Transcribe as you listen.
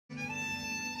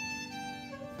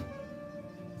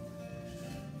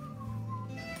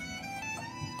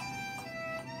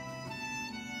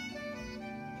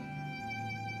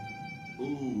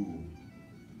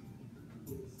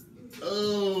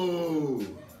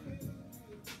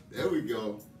we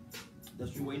go.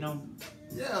 That's what you waiting on?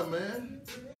 Yeah, man.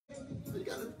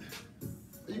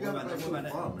 You gotta make so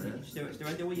far, man. Stay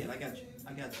right there with you. I got you.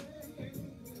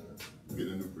 Get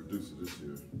a new producer this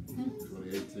year.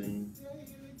 2018.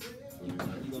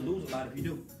 2019. You're gonna lose a lot if you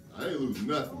do. I ain't losing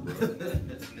nothing, bro.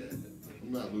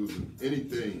 I'm not losing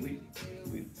anything.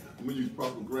 I'm gonna use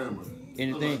proper grammar.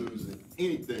 Anything? I'm not losing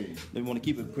anything. They want to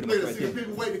keep it pretty Look, much right see there. the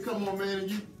people waiting to come on, man, and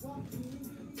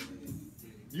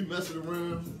you messing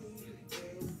around.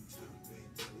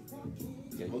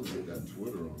 Yeah. Most of them got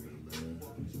Twitter on there, man.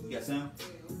 You got sound?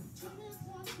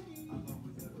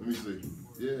 Let me see.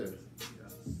 Yeah.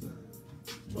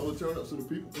 I'll turn up so the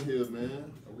people can hear,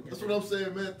 man. That's what I'm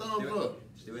saying, man. Thumbs up.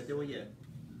 Stay right there with you.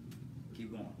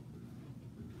 Keep going.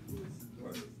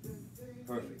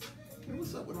 Perfect. Hey,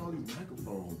 what's up with all these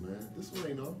microphones, man? This one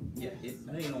ain't on. Yeah, it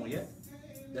ain't on yet.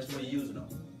 That's the one you're using on.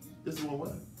 This one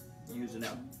what? You're using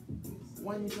that one.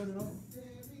 Why you turn it on?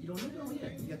 You don't need it on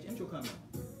yet. You got your intro coming on.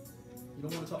 You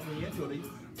don't want to talk about your intro, do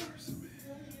you?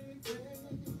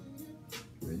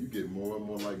 Man, you get more and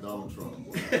more like Donald Trump.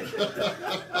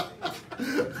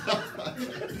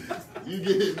 You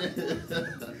get it,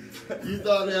 man. You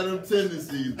thought they had them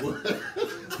tendencies, boy.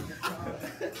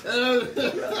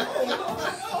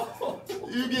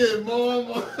 You get more and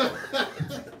more.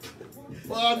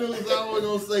 Well, I knew I wasn't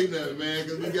gonna say nothing, man,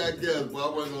 because we got guests. But I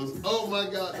wasn't gonna. Oh my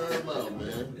God, turn them out,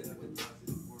 man.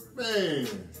 Man,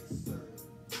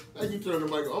 how you turn the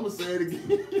mic? I'm gonna say it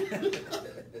again.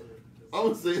 I'm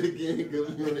gonna say it again because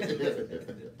we're on the air.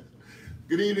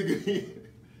 Good evening, good evening.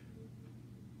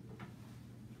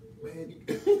 Man,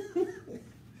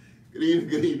 good evening,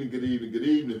 good evening, good evening, good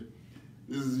evening.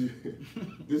 This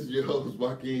is your host,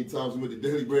 Joaquin Thompson, with the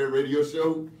Daily Bread Radio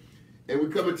Show. And we're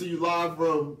coming to you live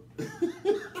from,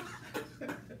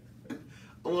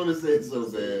 I want to say it so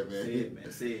bad, man. Say it,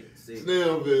 man. Say it.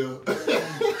 Snellville.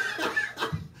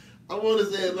 I want to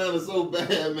say Atlanta so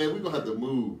bad, man. We're going to have to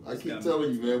move. I keep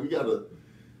telling you, man, we got to,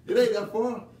 it ain't that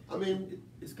far. I mean,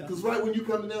 because right when you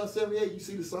come down 78, you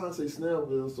see the sign say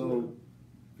Snellville. So,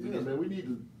 yeah, man, we need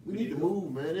to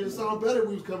move, man. It'd sound better if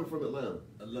we was coming from Atlanta.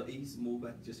 A little east, move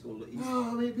back, just go a little east.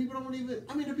 No, I mean, people don't even,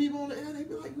 the people on the air, they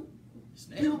be like,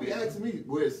 people be asking me,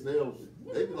 where's Snellville?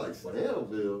 They be like,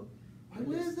 Snellville? Like,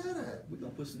 where's that at? We're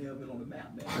going to put Snellville on the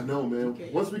map, man. I know, man.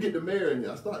 Once we get the mayor in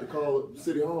here, I started to call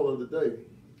City Hall the other day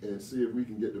and see if we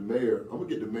can get the mayor. I'm going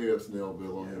to get the mayor of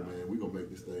Snellville on here, man. We're going to make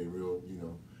this thing real,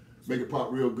 make it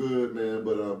pop real good, man.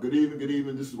 But good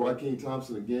evening. This is Joaquin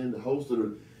Thompson again, the host of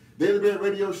the Daily Bread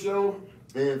Radio Show.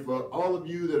 And for all of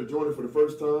you that are joining for the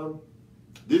first time,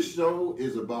 this show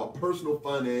is about personal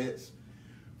finance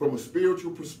from a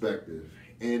spiritual perspective.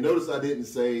 And notice I didn't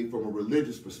say from a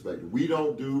religious perspective. We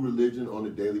don't do religion on the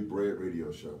Daily Bread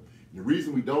Radio Show. And the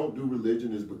reason we don't do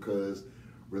religion is because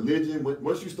religion,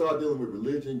 once you start dealing with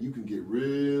religion, you can get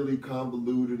really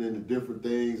convoluted into different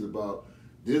things about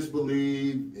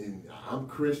disbelief, and I'm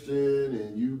Christian,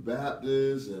 and you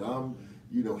Baptist, and I'm,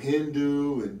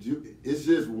 Hindu, and it's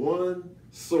just one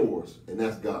source, and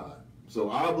that's God. So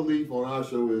our belief on our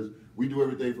show is we do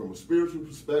everything from a spiritual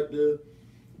perspective,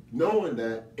 knowing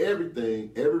that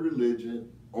everything, every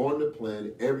religion on the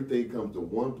planet, everything comes to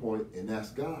one point, and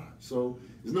that's God. So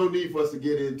there's no need for us to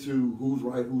get into who's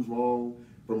right, who's wrong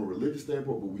from a religious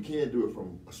standpoint, but we can do it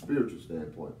from a spiritual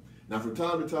standpoint. Now, from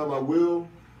time to time, I will.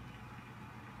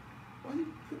 Why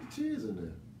you put the cheers in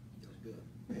there? That's good.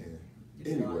 Man,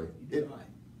 You anyway. did all right.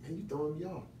 Man, you throwing me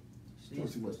off. Doing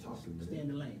too much talking, man. Stay in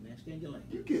the lane, man. Stay in your lane.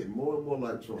 You're getting more and more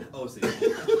like Trump. Oh, see.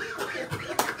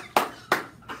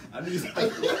 I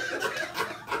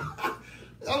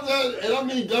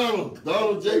mean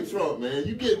Donald J. Trump, man.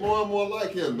 You get more and more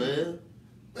like him, man.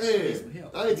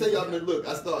 Man, I ain't tell y'all, man, look,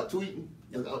 I start tweeting.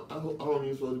 I don't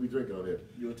even supposed to be drinking on there.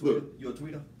 You a tweeter? You a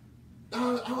tweeter?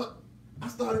 I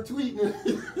started tweeting.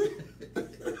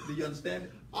 Do you understand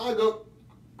it?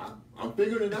 I'm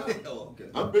figuring it out. Oh, okay.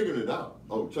 I'm figuring it out.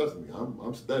 Oh, trust me,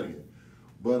 I'm studying.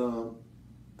 But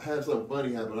I had something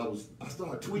funny happen. I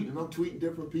started tweeting. I'm tweeting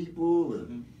different people,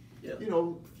 and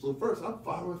So first I'm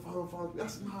following. I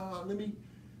said, nah, let me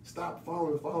stop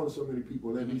following so many people,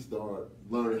 and let me start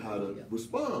learning how to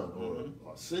respond or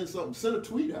send a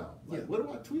tweet out. Like, what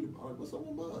do I tweet about? Like, what's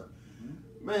on my mind?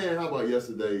 Man, how about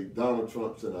yesterday? Donald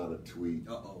Trump sent out a tweet.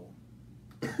 Uh-oh.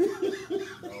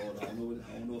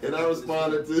 And I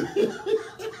responded to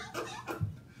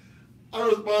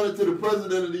the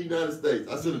President of the United States.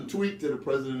 I sent a tweet to the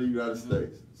President of the United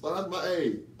States. So that's my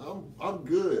aid. I'm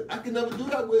good. I can never do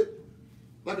that with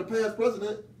like a past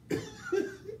president.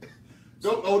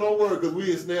 Don't worry, because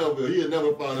we in Snellville. He'll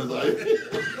never find us out.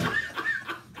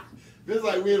 This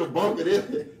like we in a bunker.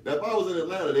 Now, if I was in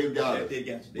Atlanta, they got us. They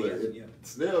got you. But Yeah.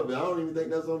 Snellville, I don't even think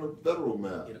that's on the federal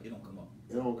map. It don't come up.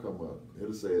 It don't come up.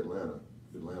 It'll say Atlanta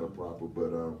proper.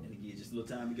 But And it gives you just a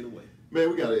little time to get away. man,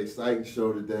 we got an exciting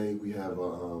show today. We have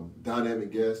a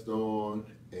dynamic guest on,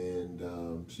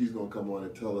 and she's gonna come on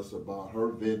and tell us about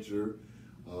her venture.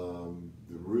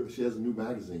 She has a new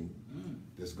magazine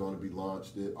that's going to be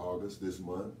launched in August this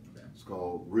month. Okay. It's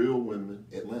called Real Women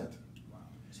Atlanta. Wow,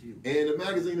 that's huge. And the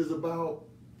magazine is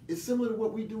it's similar to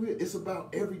what we do here. It's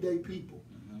about everyday people,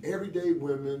 everyday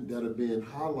women that are being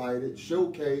highlighted,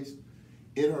 showcased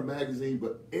in her magazine,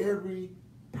 but every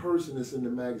person that's in the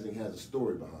magazine has a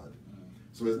story behind it.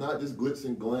 So it's not just glitz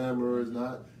and glamour, it's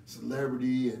not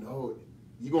celebrity, and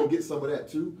you're going to get some of that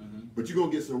too, but you're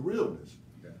going to get some realness.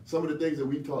 Okay. Some of the things that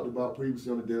we've talked about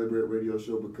previously on the Daily Bread radio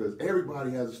show, because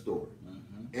everybody has a story.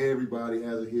 Everybody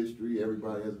has a history,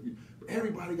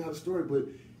 everybody got a story, but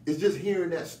it's just hearing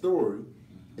that story.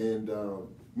 And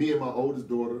me and my oldest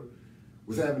daughter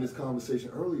was having this conversation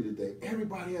earlier today.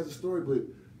 Everybody has a story, but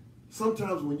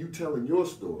sometimes when you're telling your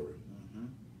story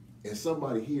and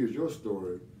somebody hears your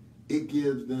story, it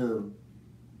gives them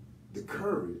the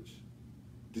courage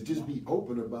to just be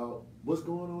open about what's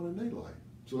going on in their life.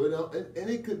 So and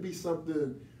it could be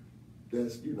something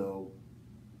that's,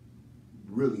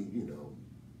 really,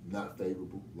 not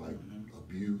favorable, like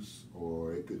abuse,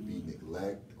 or it could be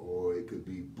neglect, or it could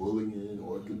be bullying,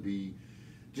 or it could be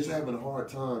just having a hard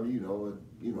time,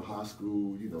 in high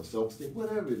school, self-esteem,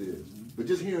 whatever it is. But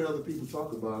just hearing other people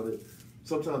talk about it,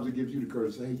 sometimes it gives you the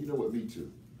courage to say, hey, you know what, me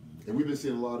too. And we've been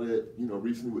seeing a lot of that,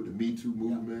 recently with the Me Too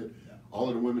movement, all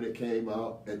of the women that came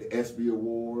out at the ESPY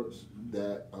Awards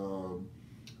that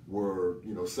were,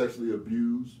 sexually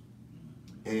abused.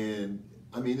 And,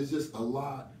 I mean, it's just a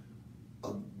lot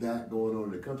of that going on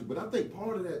in the country. But I think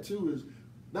part of that, too, is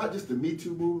not just the Me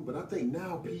Too movement, but I think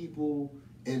now people,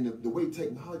 and the way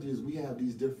technology is, we have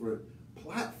these different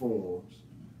platforms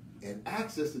and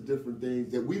access to different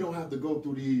things that we don't have to go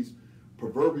through these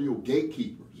proverbial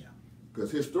gatekeepers. Because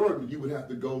historically, you would have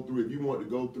to go through, if you wanted to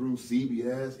go through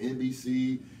CBS,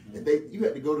 NBC, and you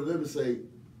had to go to them and say,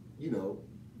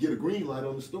 get a green light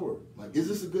on the story. Like, is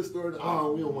this a good story?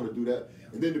 Oh, we don't want to do that.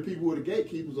 And then the people who are the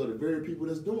gatekeepers are the very people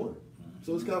that's doing it.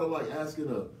 So it's kind of like asking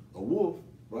a wolf,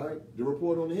 right, to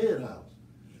report on the hen house.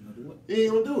 He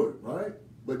ain't gonna do it, right?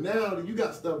 But now you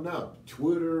got stuff now.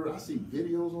 Twitter, I see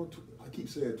videos on Twitter. I keep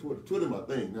saying Twitter. Twitter's my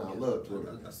thing now. I love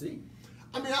Twitter. I see.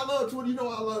 I mean, I love Twitter. You know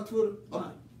why I love Twitter?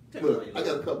 Why? Look, I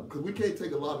got a couple, because we can't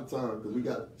take a lot of time, because we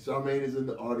got Charmaine is in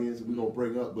the audience, and we're going to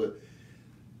bring up, but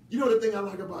the thing I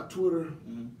like about Twitter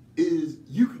is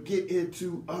you could get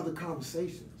into other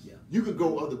conversations. Yeah. You could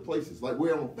go other places. Like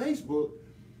where on Facebook,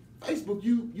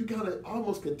 you kind of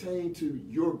almost contain to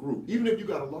your group, even if you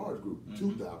got a large group,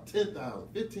 2,000, 10,000,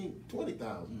 15,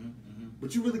 20,000,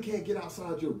 but you really can't get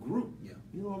outside your group. Yeah.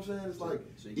 You know what I'm saying? It's like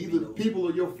either people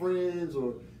are your friends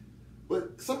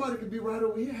but somebody could be right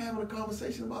over here having a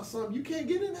conversation about something. You can't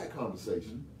get in that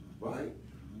conversation, right?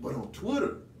 But on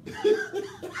Twitter, I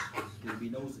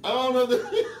don't know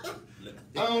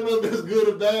if that's good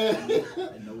or bad.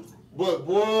 But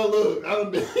boy, look, I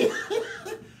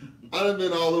done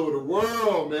been all over the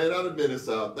world, man. I done been in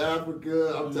South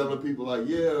Africa. I'm telling people like,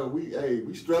 yeah,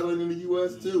 we struggling in the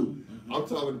U.S. too. I'm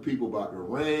talking to people about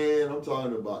Iran. I'm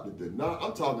talking about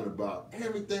I'm talking about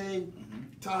everything.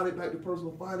 Tied it back to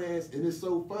personal finance, and it's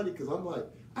so funny because I'm like,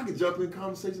 I can jump in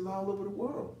conversations all over the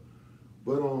world.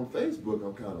 But on Facebook,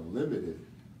 I'm kind of limited,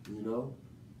 Who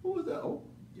was that? Oh.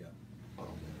 Yeah. Oh,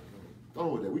 man. Go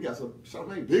on with that. We got some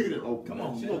Charmaine bigger than Oprah. Come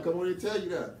on, she's going to come on and tell you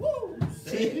that. Woo!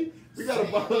 See? We got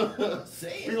a bomb.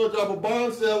 We're going to drop a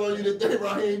bombshell on you today,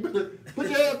 Raheem. Put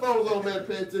your headphones on, man.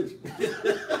 Pay attention.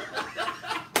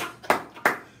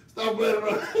 Stop playing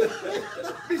around.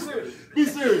 Be serious. Be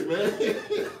serious, man.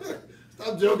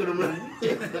 Stop joking around.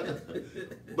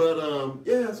 But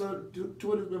so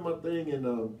Twitter's been my thing, and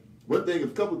a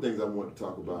couple of things I want to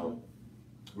talk about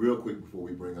real quick before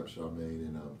we bring up Charmaine.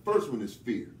 And first one is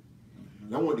fear.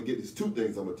 And I want to get these two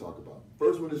things I'm going to talk about.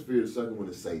 First one is fear. The second one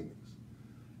is savings.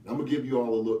 And I'm going to give you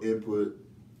all a little input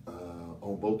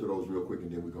on both of those real quick,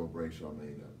 and then we're going to bring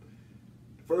Charmaine up.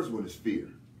 The first one is fear.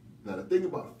 Now the thing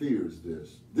about fear is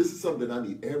this. This is something I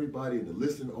need everybody in the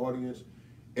listening audience,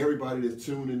 everybody that's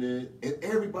tuning in, and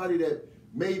everybody that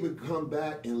may even come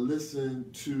back and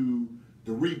listen to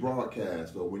the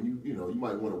rebroadcast, or when you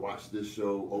might want to watch this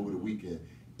show over the weekend.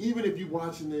 Even if you're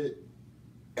watching it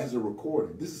as a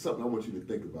recording, this is something I want you to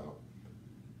think about.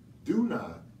 Do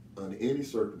not, under any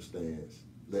circumstance,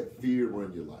 let fear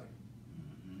run your life.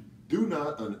 Do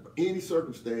not, under any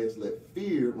circumstance, let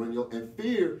fear run your. And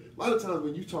fear, a lot of times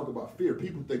when you talk about fear,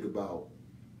 people think about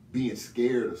being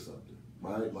scared of something,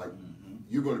 right? Like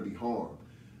you're going to be harmed.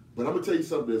 But I'm going to tell you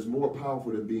something that's more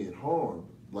powerful than being harmed,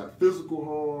 like physical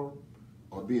harm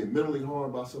or being mentally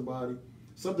harmed by somebody.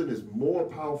 Something that's more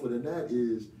powerful than that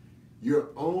is your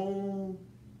own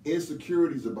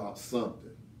insecurities about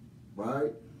something,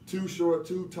 right? Too short,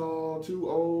 too tall, too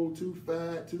old, too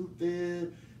fat, too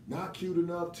thin, not cute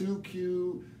enough, too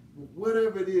cute,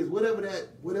 whatever it is, whatever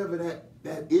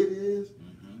that it is.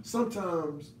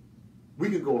 Sometimes we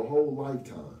can go a whole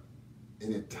lifetime,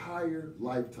 an entire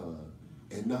lifetime,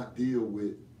 and not deal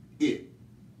with it.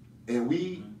 And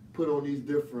we put on these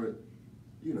different,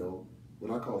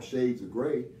 what I call shades of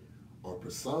gray, or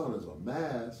personas, or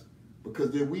masks,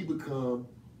 because then we become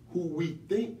who we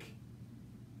think,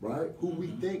 right? Who we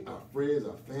think our friends,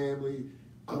 our family,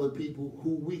 other people,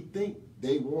 who we think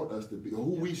they want us to be, or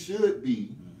who we should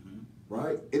be,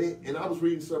 right? And I was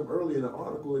reading something earlier in an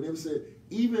article, and it said,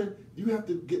 even you have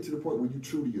to get to the point where you're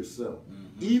true to yourself.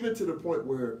 Even to the point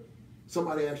where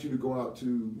somebody asks you to go out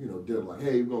to, dinner, like,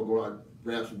 hey, we're going to go out and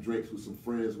grab some drinks with some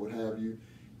friends, what have you.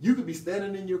 You could be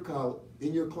standing in your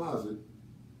closet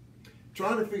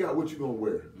trying to figure out what you're going to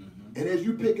wear. And as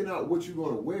you're picking out what you're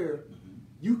going to wear,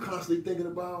 you constantly thinking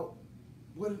about,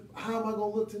 how am I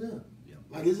going to look to them?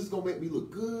 Like, is this going to make me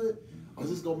look good? Or is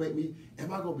this going to make me,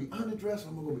 am I going to be underdressed or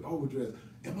am I going to be overdressed?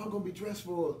 Am I going to be dressed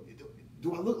for,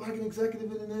 do I look like an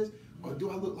executive in this? Or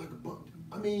do I look like a bum?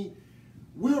 I mean,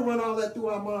 we'll run all that through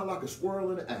our mind like a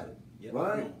squirrel in the attic,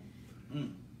 right?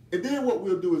 And then what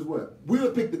we'll do is what?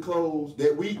 We'll pick the clothes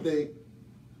that we think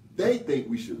they think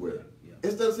we should wear.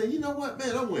 Instead of saying, you know what,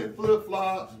 man, I'm wearing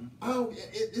flip-flops.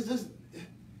 It's just,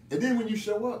 and then when you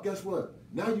show up, guess what?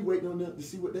 Now you waiting on them to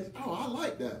see what they, I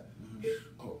like that.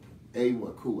 Oh,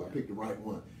 A1, cool, I picked the right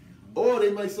one. Or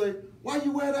they may say, why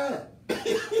you wear that?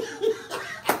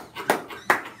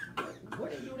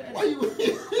 Why you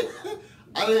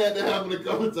I done had that happen a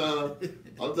couple of times.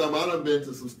 I'm talking about I done been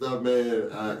to some stuff, man,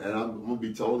 and I'm going to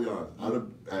be totally honest. I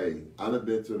done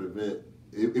been to an event.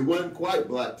 It wasn't quite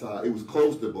black tie. It was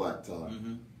close to black tie.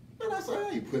 And I said, I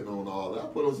ain't putting on all that. I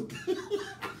put on some...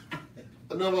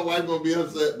 I know my wife going to be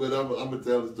upset, but I'm going to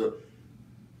tell the story.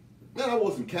 Man, I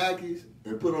wore some khakis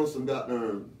and put on some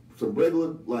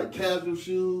regular, like, casual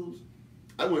shoes.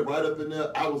 I went right up in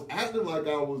there. I was acting like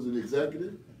I was an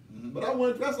executive, but I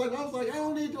went dressed like, I was like, I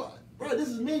don't need to... Right, this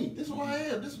is me. This is who I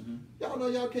am. Y'all know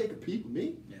y'all can't compete with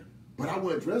me. But I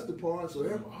went dressed the part, so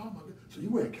everyone, oh my God, so you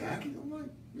wearing khakis? I'm like,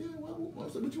 yeah, well,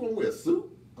 so what you want to wear, a suit?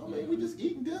 I mean, we just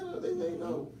eating dinner. They ain't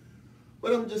know.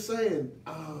 But I'm just saying,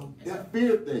 that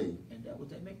fear thing. And that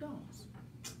was at McDonald's.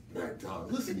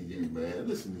 McDonald's, listen to you, man.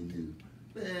 Listen to you.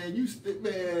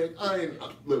 Man,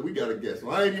 look, we got a guest.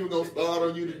 So I ain't even going to start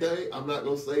on you today. I'm not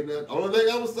going to say nothing. Only thing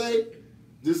I'm going to say,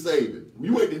 just save it.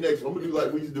 You wait the next one. I'm going to do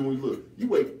like we used to do when you look. You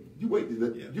wait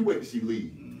till she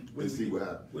leave and see what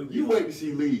happens. You wait till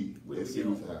she leave and see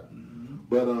what's happening.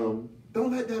 But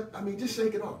don't let that, just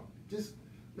shake it off. Just,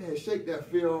 man, shake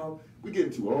that fear off. We're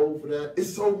getting too old for that.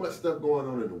 It's so much stuff going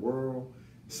on in the world.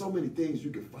 So many things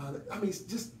you can find. It's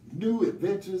just new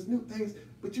adventures, new things.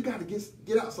 But you got to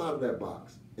get outside of that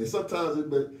box. And sometimes,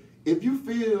 but if you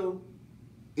feel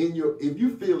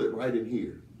it right in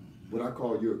here, what I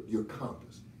call your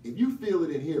compass. If you feel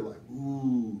it in here, like,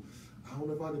 ooh, I don't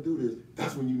know if I can do this.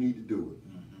 That's when you need to do it.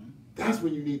 That's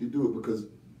when you need to do it, because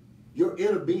your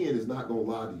inner being is not going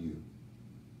to lie to you.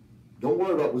 Don't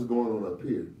worry about what's going on up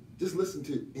here. Just listen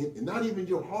to, and not even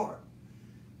your heart.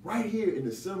 Right here in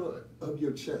the center of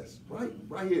your chest. Right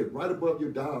here, right above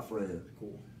your diaphragm.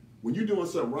 Cool. When you're doing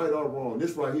something right or wrong,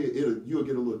 this right here, you'll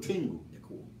get a little tingle. You're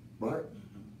cool. Right?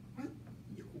 Right?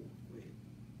 You're cool. Go ahead.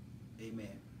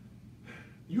 Amen.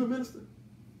 You a minister?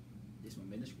 This is my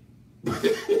ministry.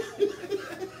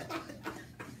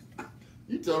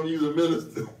 You tell me you're a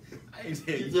minister. I ain't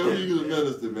saying you tell me you're a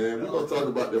minister, man. We're going to talk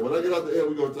about that. When I get out the air,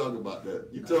 we're going to talk about that.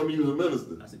 You tell me you're a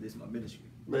minister. I said, this is my ministry.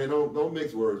 Man, don't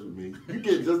mix words with me. You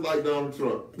get just like Donald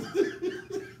Trump.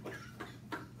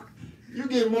 You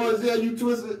get more as hell, you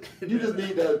twisted. You just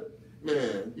need that,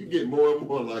 man. You get more and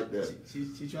more like that.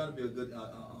 She's trying to be a good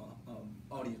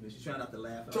audience, but she's trying not to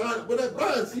laugh. But that's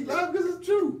fine. She laughs because it's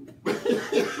true.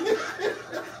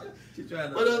 She's trying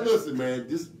to. But listen, man,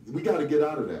 we got to get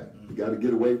out of that. We got to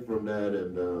get away from that.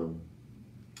 And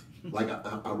like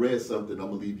I read something. I'm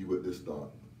gonna leave you with this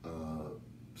thought.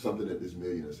 Something that this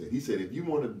millionaire said. He said, if you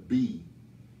want to be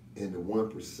in the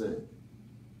 1%,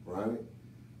 right?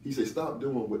 He said, stop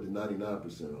doing what the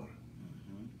 99% are.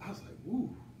 I was like,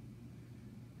 woo.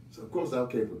 So, of course, that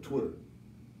came from Twitter.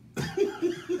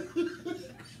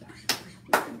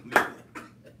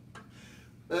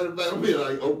 Matter of fact, I'm being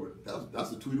like Oprah.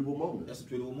 That's a tweetable moment. That's a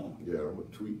tweetable moment. Yeah, I'm gonna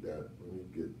tweet that. Let me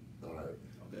get. All right.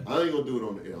 Okay. I ain't gonna do it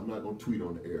on the air. I'm not gonna tweet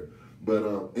on the air. But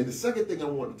and the second thing I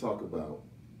want to talk about,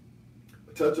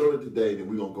 touch on it today, then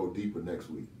we're gonna go deeper next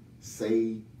week.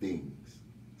 Savings.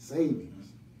 Savings.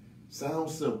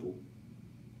 Sounds simple.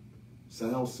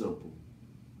 Sounds simple.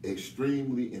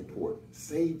 Extremely important.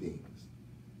 Savings.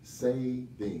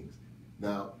 Savings.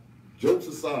 Now, jokes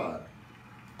aside,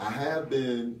 I have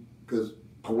been, because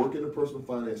I work in the personal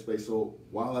finance space, so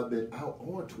while I've been out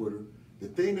on Twitter, the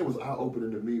thing that was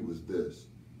eye-opening to me was this.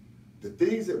 The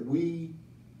things that we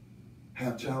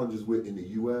have challenges with in the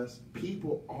U.S.,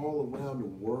 people all around the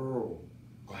world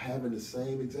are having the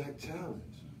same exact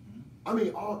challenge. I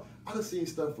mean, I've seen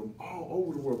stuff from all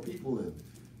over the world. People in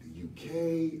the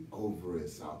UK, over in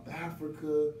South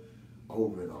Africa,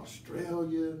 over in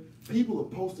Australia. People are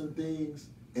posting things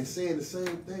and saying the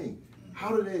same thing.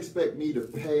 How do they expect me to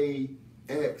pay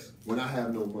X when I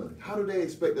have no money? How do they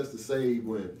expect us to save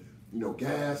when,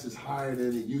 gas is higher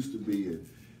than it used to be, and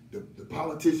the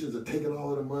politicians are taking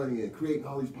all of the money and creating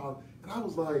all these policies? And I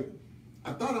was like,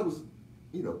 I thought I was,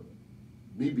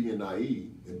 me being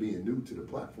naive and being new to the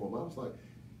platform, I was like,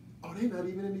 oh, they're not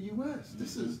even in the U.S.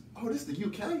 This is the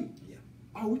UK. Yeah.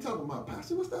 Oh, we talking about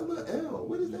Pastor, what's that little L?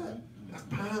 What is that? That's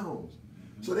pounds.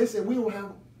 So they said, we don't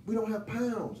have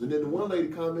pounds. And then the one lady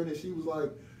commented, she was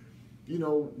like,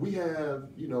 we have,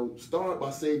 start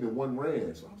by saving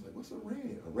R1. So I was like, what's a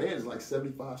rand? A rand is like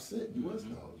 75 cents US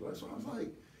dollars, right? So I was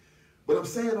like, but I'm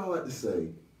saying all that to say,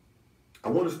 I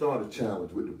want to start a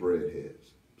challenge with the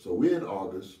breadheads. So we're in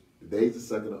August. The day's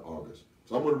the 2nd of August.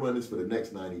 So I'm going to run this for the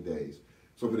next 90 days.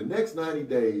 So for the next 90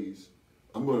 days,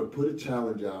 I'm going to put a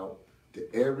challenge out to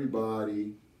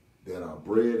everybody that are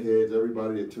breadheads,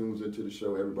 everybody that tunes into the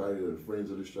show, everybody that are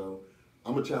friends of the show.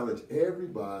 I'm going to challenge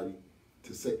everybody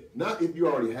to say, not if you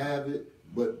already have it,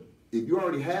 but if you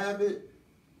already have it,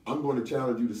 I'm going to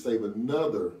challenge you to save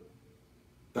another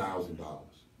 $1,000.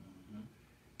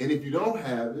 And if you don't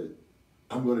have it,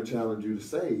 I'm going to challenge you to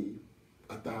save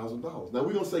 $1,000. Now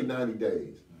we're going to say 90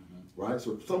 days, right?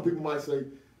 So some people might say,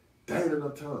 that ain't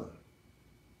enough time.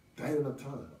 That ain't enough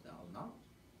time. $1,000.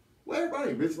 Well, everybody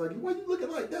ain't rich like you. Why you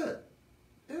looking like that?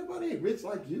 Everybody ain't rich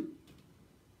like you.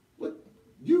 What?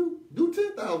 You do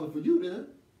 10,000 for you then.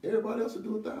 Everybody else will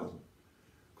do 1,000.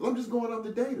 Because I'm just going off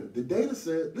the data. The data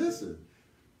says, listen,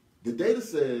 the data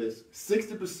says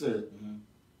 60%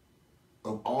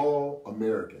 of all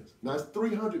Americans. Now it's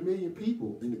 300 million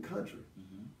people in the country,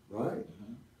 right?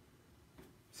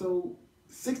 So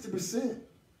 60%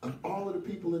 of all of the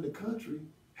people in the country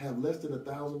have less than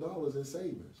 $1,000 in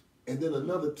savings. And then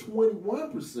another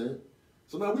 21%,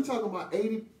 so now we're talking about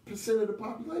 80% of the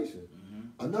population.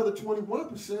 Another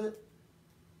 21%,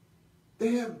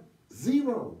 they have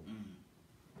zero.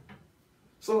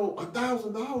 So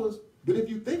 $1,000, but if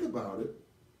you think about it,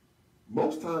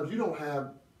 most times you don't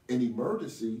have an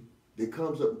emergency that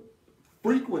comes up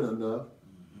frequent enough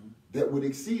that would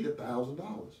exceed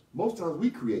 $1,000. Most times we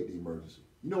create the emergency.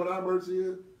 You know what our emergency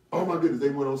is? Oh my goodness, they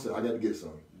went on sale, I got to get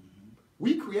something.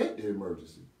 We create the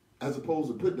emergency as opposed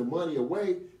to putting the money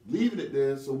away, leaving it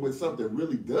there so when something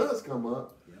really does come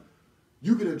up,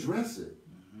 you can address it,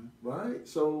 right?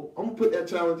 So I'm going to put that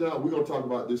challenge out. We're going to talk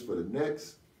about this for the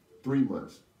next 3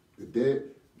 months. The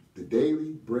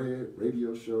Daily Bread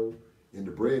radio show and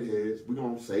the Breadheads, we're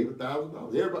going to save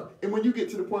 $1,000. Everybody, and when you get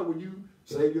to the point where you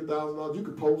save your $1,000, you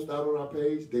can post out on our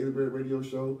page, Daily Bread radio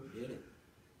show,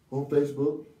 on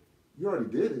Facebook. You already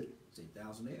did it. Say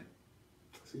 1,000 there.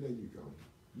 See, there you go.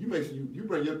 You make sure you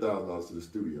bring your $1,000 to the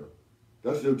studio.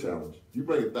 That's your challenge. You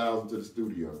bring 1,000 to the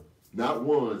studio. Not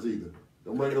ones either.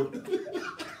 Don't bring no.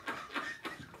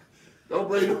 don't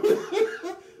bring no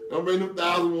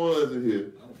 1,000 ones in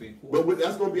here. But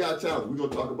that's going to be our challenge. We're going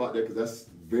to talk about that because that's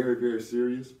very, very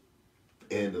serious.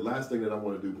 And the last thing that I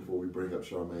want to do before we bring up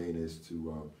Charmaine is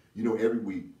to, every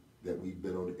week that we've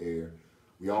been on the air,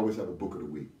 we always have a book of the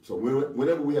week. So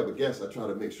whenever we have a guest, I try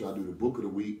to make sure I do the book of the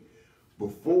week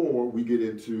before we get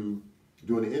into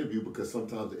doing the interview, because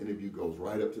sometimes the interview goes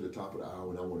right up to the top of the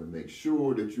hour, and I want to make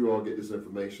sure that you all get this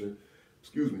information.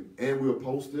 And we'll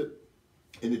post it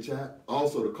in the chat.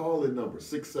 Also, the call-in number,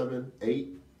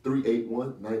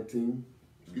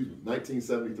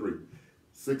 678-381-1973.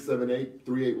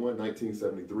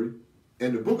 678-381-1973.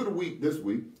 And the book of the week this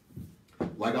week,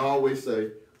 like I always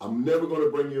say, I'm never going to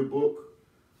bring you a book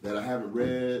that I haven't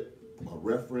read or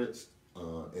referenced.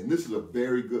 And this is a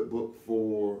very good book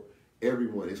for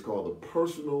everyone. It's called The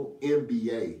Personal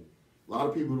MBA. A lot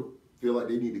of people feel like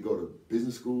they need to go to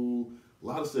business school. A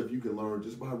lot of stuff you can learn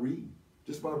just by reading.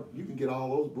 You can get all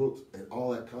those books and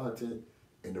all that content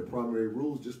and the primary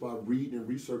rules just by reading and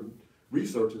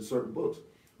researching certain books.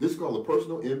 This is called The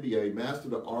Personal MBA, Master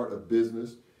the Art of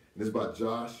Business, and it's by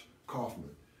Josh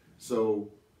Kaufman. So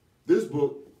this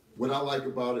book, what I like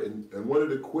about it, and one of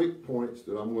the quick points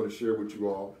that I'm going to share with you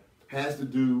all, has to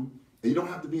do, and you don't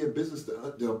have to be in business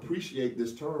to appreciate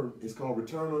this term, it's called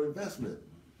return on investment.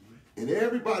 And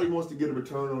everybody wants to get a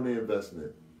return on their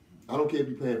investment. I don't care if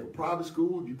you're paying for private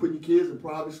school, if you're putting your kids in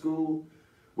private school,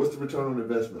 what's the return on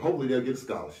investment? Hopefully they'll get a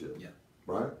scholarship,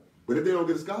 right? But if they don't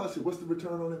get a scholarship, what's the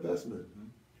return on investment?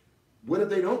 What if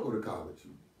they don't go to college?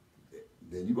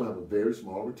 Then you're going to have a very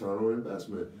small return on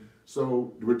investment.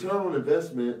 So the return on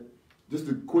investment, just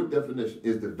a quick definition,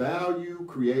 is the value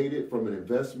created from an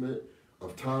investment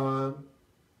of time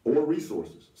or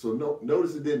resources. So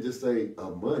notice it didn't just say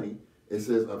of money, it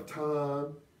says of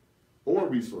time or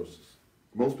resources.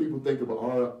 Most people think of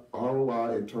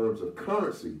ROI in terms of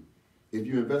currency. If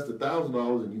you invest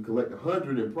 $1,000 and you collect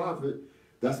 $100 in profit,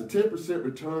 that's a 10%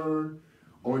 return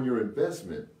on your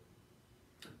investment.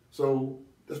 So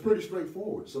that's pretty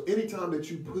straightforward. So anytime that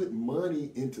you put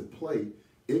money into play,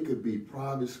 it could be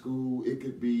private school, it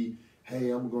could be,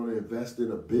 hey, I'm going to invest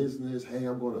in a business, hey,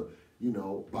 I'm going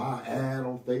to, buy an ad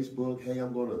on Facebook, hey,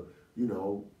 I'm going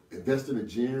to, invest in a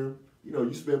gym.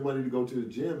 You spend money to go to the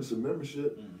gym, it's a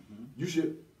membership. You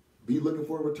should be looking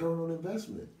for a return on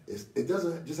investment. It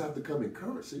doesn't just have to come in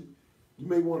currency. You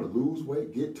may want to lose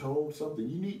weight, get toned, something.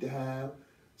 You need to have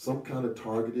some kind of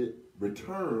targeted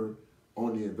return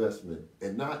on the investment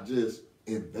and not just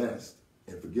invest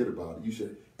and forget about it.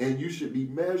 You should be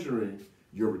measuring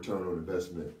your return on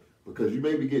investment, because you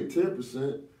may be getting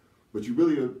 10%, but you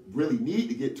really need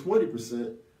to get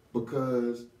 20%,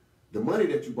 because the money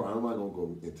that you borrow, I'm not going to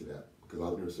go into that because I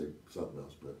was going to say something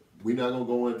else, but we're not going to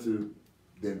go into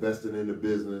the investing in the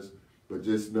business, but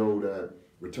just know that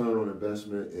return on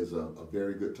investment is a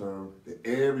very good term that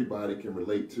everybody can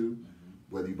relate to,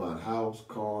 whether you buy a house,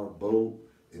 car, boat,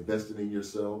 investing in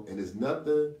yourself, and there's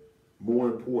nothing more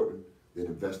important than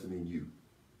investing in you.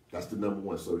 That's the number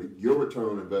one. So your return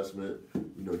on investment,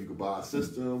 you can buy a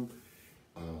system,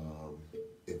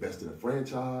 invest in a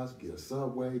franchise, get a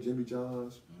Subway, Jimmy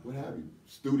John's, what have you,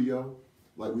 studio,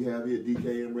 like we have here at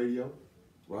DKM Radio,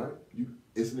 right?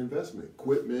 It's an investment.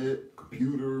 Equipment,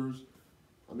 computers,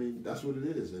 that's what it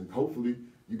is. And hopefully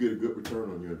you get a good return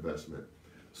on your investment.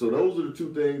 So those are the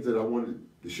two things that I wanted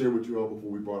to share with you all before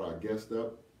we brought our guest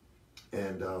up.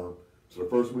 And so the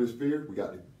first one is fear. We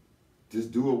got to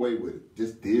just do away with it.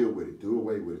 Just deal with it. Do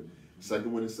away with it.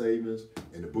 Second one is savings.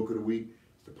 And the book of the week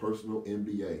is The Personal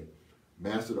MBA,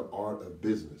 Master the Art of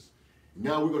Business.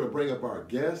 Now we're going to bring up our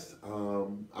guest.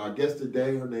 Our guest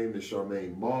today, her name is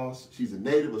Charmaine Moss. She's a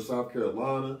native of South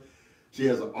Carolina. She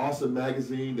has an awesome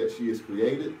magazine that she has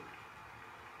created.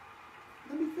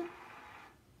 Let me think.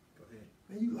 Go ahead.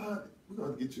 Man, you lied. We're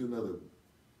going to get you another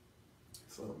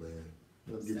something, man.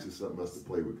 We're going to get you something else to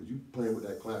play with, because you playing with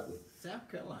that clapper. South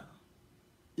Carolina.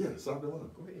 Yeah, South Carolina.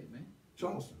 Go ahead, man.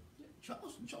 Charleston. Yeah,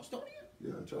 Charlestonian?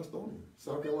 Yeah, Charlestonian,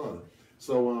 South Carolina.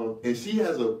 So, and she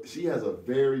has a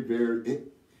very, very,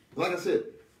 like I said,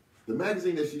 the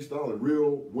magazine that she started,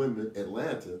 Real Women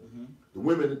Atlanta, the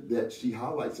women that she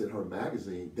highlights in her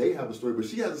magazine, they have a story, but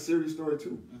she has a serious story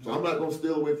too. So I'm not going to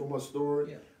steal away from her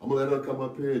story. Yeah. I'm going to let her come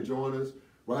up here and join us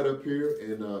right up here,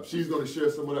 and she's going to share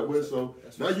some of that with us. So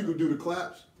now you can do the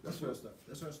claps. That's her stuff.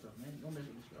 That's her stuff, man. Don't mess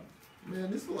with this stuff.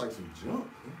 Man, this is like some junk,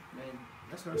 man.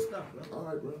 That's her stuff, bro. All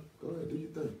right, bro. Go ahead. Do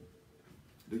your thing.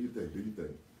 Do your thing. Do your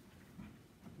thing.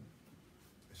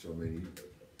 Charmaine,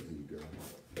 there you go.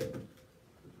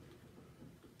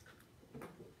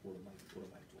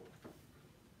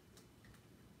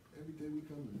 Every day we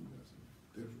come in, that's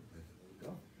different, man. There we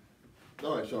go.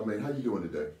 All right, Charmaine, how you doing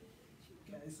today?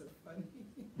 You guys are funny.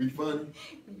 Be funny?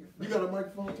 You got a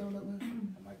microphone turned up,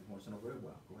 man? The microphone's on very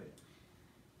well. Go ahead.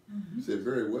 You said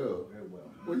very well. Very well.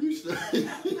 Well, you said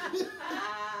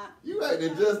you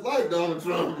acting just like Donald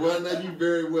Trump, boy. Now you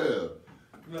very well.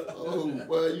 Oh,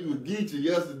 well, you was Geechee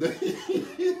yesterday.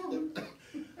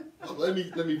 Let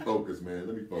me focus, man.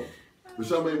 Let me focus. But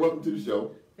Charmaine, welcome to the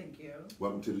show. Thank you.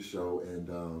 Welcome to the show,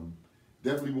 and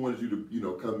definitely wanted you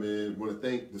to come in. Want to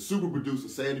thank the super producer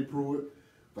Sandy Pruitt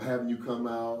for having you come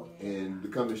out and to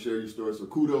come and share your story. So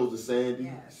kudos to Sandy.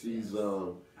 Yes,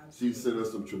 She sent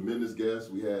us some tremendous guests.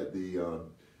 We had the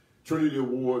Trinity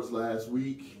Awards last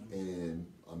week, and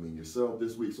yourself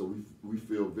this week. So we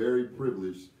feel very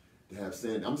privileged to have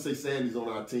Sandy. I'm gonna say Sandy's on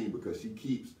our team because she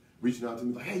keeps reaching out to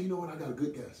me like, hey, you know what? I got a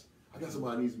good guest. I got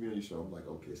somebody who needs to be on your show. I'm like,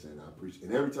 okay, Sandy, I appreciate it.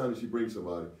 And every time that she brings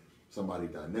somebody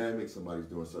dynamic, somebody's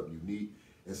doing something unique,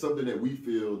 and something that we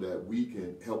feel that we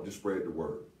can help to spread the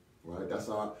word. right? That's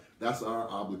our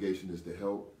obligation, is to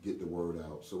help get the word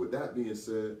out. So with that being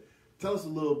said, tell us a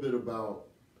little bit about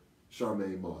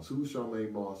Charmaine Moss. Who's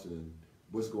Charmaine Moss and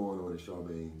what's going on in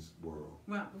Charmaine's world?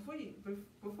 Well,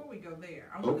 before we go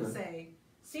there, I want to Okay. say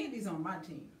Sandy's on my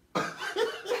team.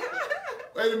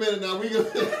 Wait a minute now.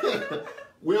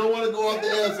 We don't want to go off the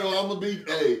air, so I'm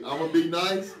gonna be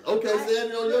nice. Okay,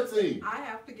 Sandy on your team. I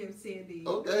have to give Sandy.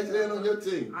 Okay, Sandy on your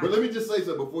team. But let me just say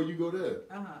something before you go there.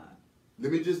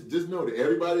 Let me just know that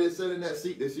everybody that sat in that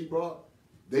seat that she brought,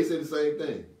 they said the same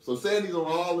thing. So Sandy's on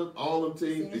all them teams.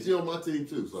 Sandy, and she on my team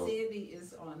too. So Sandy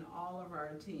is on all of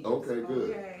our teams. okay, good.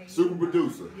 Okay. Super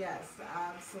producer. Yes,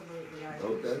 absolutely. I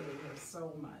Okay. appreciate her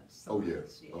so much. So Oh yeah.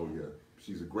 much, Oh yeah.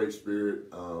 She's a great spirit.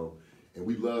 And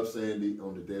we love Sandy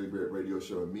on the Daily Bread radio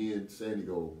show. And me and Sandy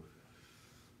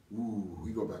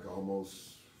we go back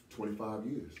almost 25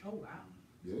 years. Oh wow.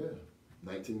 Yeah.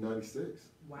 1996.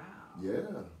 Wow.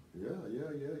 Yeah.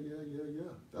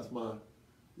 That's my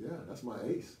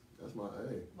ace. That's my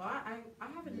A. Well, I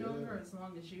haven't known Yeah. her as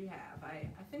long as you have. I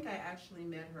think I actually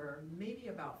met her maybe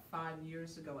about 5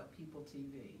 years ago at People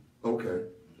TV. Okay.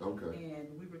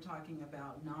 And we were talking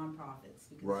about nonprofits.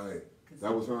 Because, Right. 'cause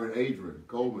That was her and Adrian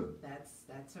Coleman.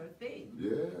 That's her thing.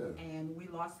 Yeah. And we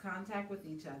lost contact with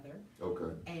each other.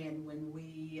 Okay. And when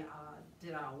we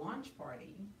did our launch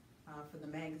party for the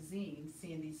magazine,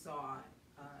 Sandy saw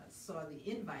the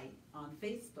invite on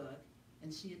Facebook,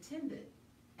 and she attended.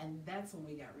 And that's when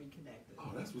we got reconnected.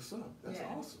 Oh, that's what's up. That's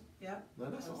Yeah. awesome. Yep. Now,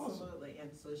 that's awesome. Absolutely.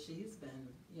 And so she's been,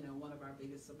 one of our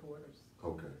biggest supporters.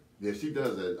 Okay. Yeah, she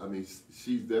does that. I mean,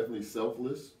 she's definitely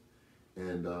selfless,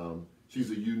 and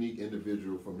she's a unique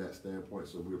individual from that standpoint.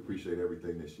 So we appreciate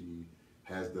everything that she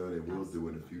has done and will do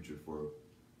in the future for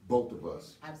both of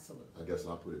us. Absolutely. I guess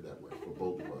I'll put it that way, for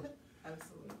both of us.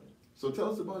 Absolutely. So tell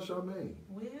us about Charmaine.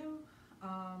 Well,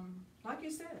 like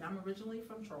you said, I'm originally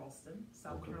from Charleston,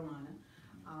 South Okay. Carolina.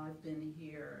 I've been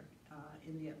here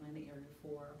in the Atlanta area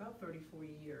for about 34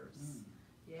 years.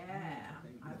 Yeah,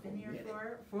 I've been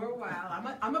here for a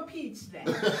while. I'm a peach now.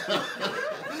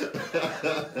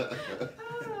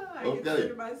 I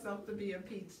consider myself to be a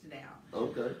peach now.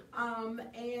 Okay.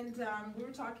 And we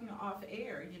were talking off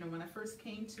air. When I first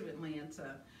came to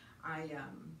Atlanta,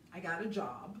 I got a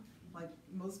job, like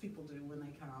most people do when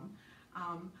they come.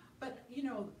 But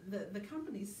the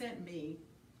company sent me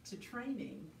to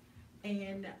training.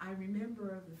 And I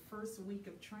remember the first week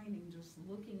of training just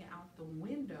looking out the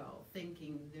window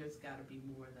thinking there's got to be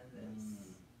more than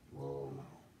this. Whoa.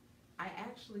 I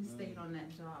actually stayed on that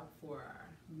job for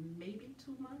maybe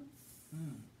 2 months.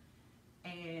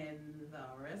 And the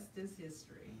rest is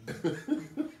history.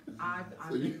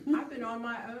 I've been on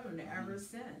my own ever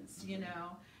since,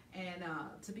 And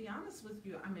to be honest with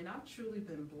you, I've truly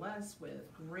been blessed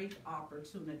with great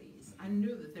opportunities. I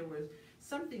knew that there were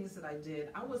some things that I did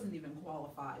I wasn't even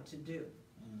qualified to do.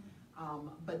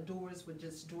 But doors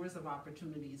of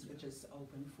opportunities would just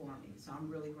open for me. So I'm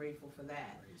really grateful for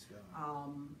that.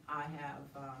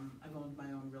 I've owned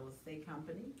my own real estate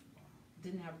company.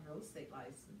 Didn't have a real estate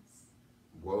license.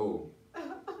 Whoa.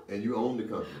 And you own the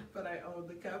company. But I own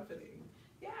the company.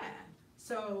 Yeah.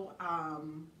 So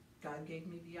God gave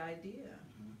me the idea.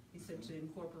 He said to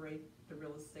incorporate the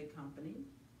real estate company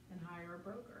and hire a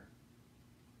broker.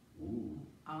 Ooh.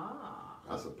 Ah.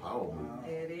 That's a power move.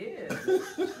 It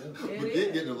is. You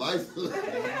did get the license.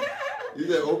 You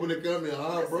said open the company and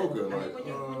hire a broker.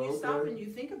 When you stop and you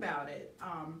think about it,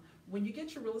 when you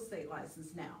get your real estate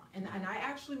license now, and I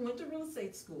actually went to real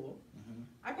estate school,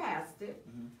 I passed it,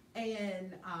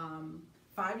 and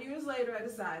 5 years later I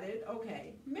decided,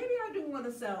 okay, maybe I do want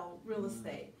to sell real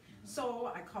estate.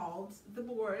 So I called the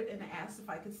board and asked if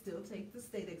I could still take the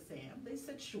state exam. They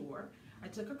said sure. I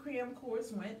took a cram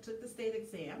course, took the state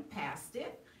exam, passed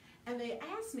it, and they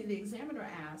asked me, the examiner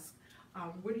asked,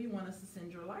 where do you want us to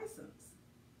send your license?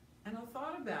 And I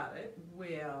thought about it.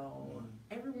 Well,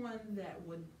 everyone that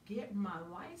would get my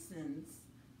license,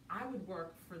 I would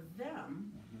work for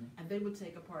them, and they would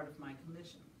take a part of my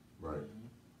commission. Right.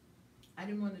 I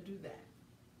didn't want to do that.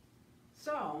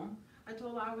 So I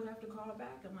told her I would have to call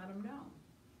back and let them know.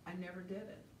 I never did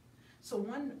it. So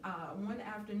one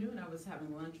afternoon I was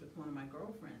having lunch with one of my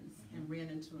girlfriends and ran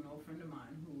into an old friend of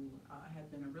mine who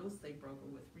had been a real estate broker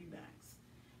with RE/MAX.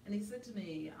 And he said to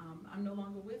me, I'm no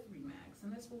longer with RE/MAX.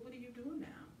 And I said, well, what are you doing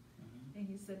now? And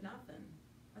he said, nothing.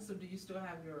 I said, do you still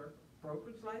have your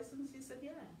brokerage license? He said,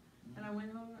 yeah. And I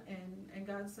went home and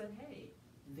God said, hey,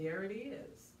 there it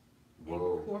is.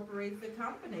 Whoa. Incorporate the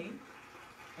company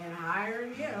and hire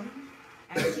him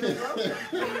as your broker.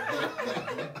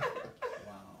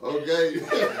 Okay.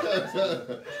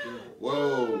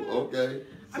 Whoa. Okay.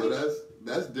 So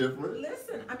That's different.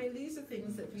 Listen, I mean, these are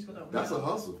things that people don't That's know. a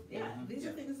hustle. Yeah, these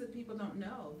are things that people don't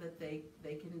know that they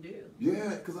can do.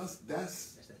 Yeah, because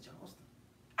That's that Charleston.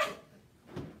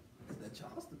 That's that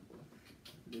Charleston.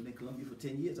 Lived in Columbia for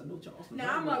 10 years. I know Charleston.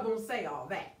 Now, I'm not going to say all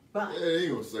that, but yeah, they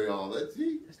ain't gonna say all that.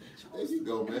 See, That's that there Charleston. you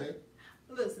go, man.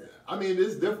 listen, I mean,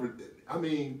 it's different. I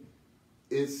mean,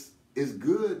 it's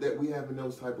good that we having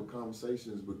those type of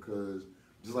conversations because,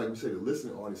 just like we said, the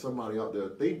listening audience, somebody out there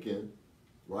thinking,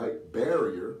 right,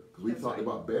 barrier, because we That's talked right.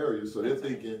 about barriers, so they're That's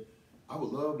right. thinking, I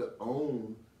would love to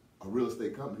own a real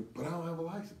estate company, but I don't have a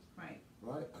license, right.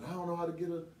 right? And I don't know how to get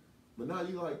a, but now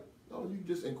you like, oh, you can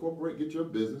just incorporate, get your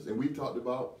business, and we talked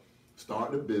about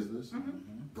starting a business,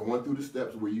 going through the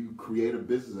steps where you create a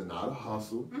business and not a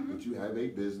hustle, but you have a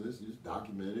business, you just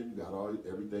document it, you got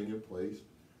everything in place,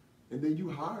 and then you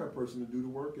hire a person to do the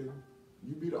work and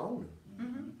you be the owner.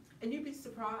 And you'd be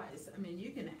surprised. I mean,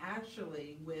 you can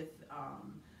actually, with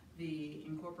the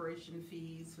incorporation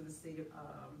fees for the state of,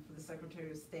 for the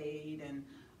Secretary of State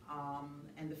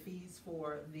and the fees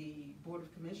for the Board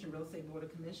of Commission, Real Estate Board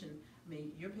of Commission, I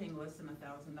mean, you're paying less than $1,000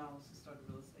 to start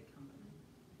a real estate company.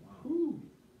 Whew.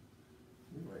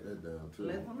 You write that down too.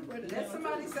 Let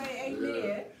somebody say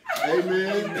amen.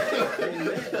 Amen.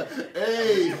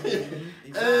 Hey.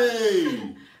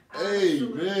 Hey.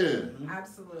 Amen.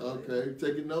 Absolutely. Okay,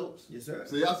 taking notes? Yes, sir.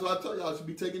 See, that's what I told y'all. I should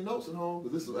be taking notes at home.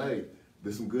 Cause this some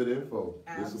good info.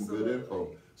 This some good info.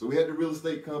 Absolutely. So we had the real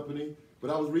estate company, but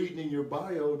I was reading in your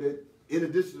bio that in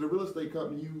addition to the real estate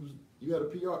company, you had a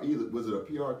PR. Was it a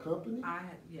PR company?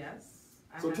 Yes.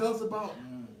 So tell us about.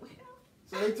 Well,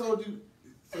 So he told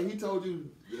you.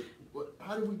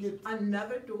 How did we get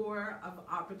another door of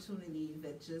opportunity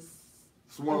that just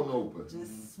swung open?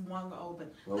 Just swung open.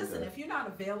 Okay. Listen, if you're not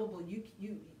available,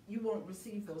 you won't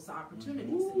receive those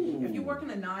opportunities. Ooh. If you're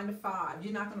working a 9 to 5,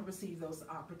 you're not going to receive those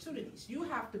opportunities. You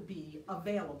have to be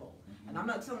available. And I'm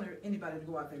not telling anybody to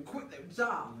go out there and quit their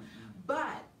job,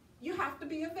 but you have to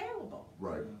be available.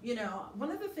 Right. You know,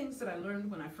 one of the things that I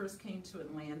learned when I first came to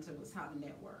Atlanta was how to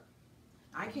network.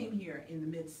 I came here in the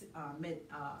mid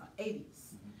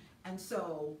 80s. And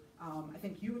so I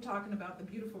think you were talking about the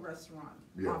beautiful restaurant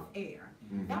off air.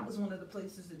 That was one of the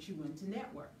places that you went to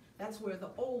network. That's where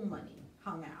the old money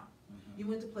hung out. You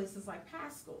went to places like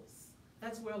Pascal's.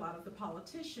 That's where a lot of the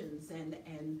politicians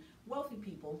and wealthy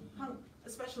people hung,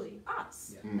 especially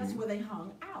us. That's where they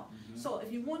hung out. So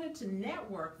if you wanted to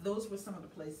network, those were some of the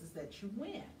places that you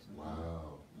went.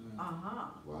 Wow.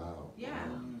 Wow. Yeah.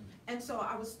 And so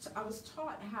I was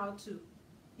taught how to,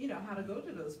 how to go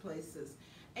to those places.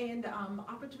 And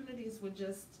opportunities would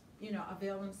just,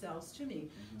 avail themselves to me.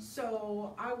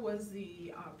 So I was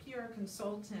the PR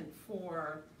consultant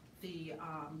for the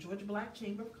Georgia Black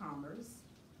Chamber of Commerce.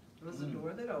 It was a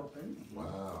door that opened.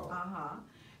 Wow.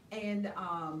 And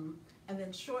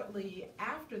then shortly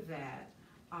after that,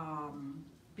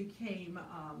 became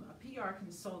a PR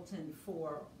consultant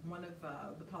for one of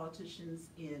the politicians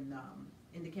in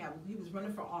DeKalb. He was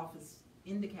running for office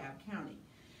in DeKalb County.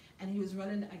 And he was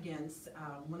running against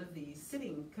one of the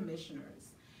sitting commissioners.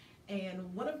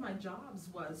 And one of my jobs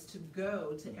was to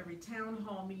go to every town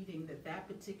hall meeting that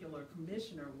particular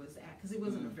commissioner was at, because he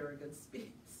wasn't a very good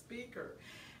speaker.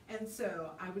 And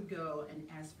so I would go and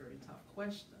ask very tough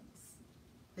questions.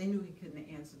 They knew he couldn't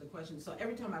answer the questions. So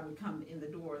every time I would come in the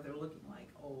door, they're looking like,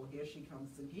 oh, here she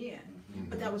comes again.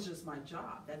 But that was just my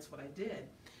job. That's what I did.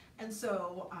 And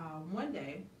so one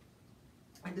day,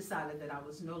 I decided that I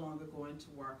was no longer going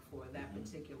to work for that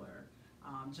particular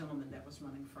gentleman that was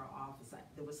running for office.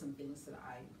 There were some things that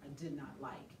I did not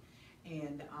like.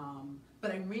 And,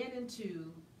 but I ran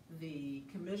into the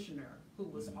commissioner who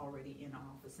was already in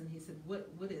office, and he said,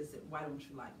 what is it? Why don't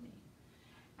you like me?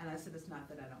 And I said, it's not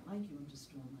that I don't like you, I'm just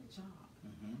doing my job.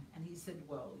 And he said,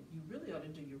 well, you really ought to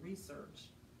do your research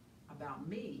about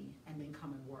me and then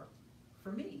come and work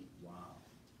for me. Wow.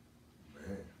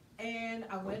 Man. And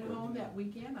I went home that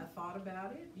weekend, I thought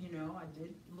about it, I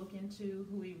did look into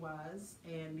who he was,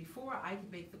 and before I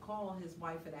could make the call, his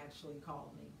wife had actually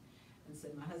called me and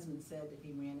said, my husband said that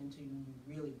he ran into you and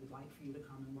we really would like for you to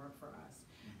come and work for us.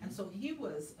 And so he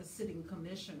was a sitting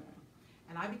commissioner,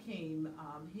 and I became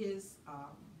his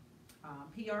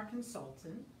PR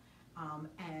consultant,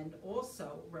 and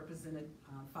also represented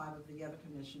 5 of the other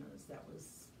commissioners that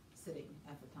was sitting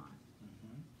at the time.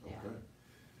 Yeah. Okay.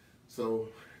 So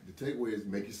the takeaway is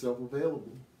make yourself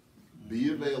available.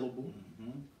 Be available.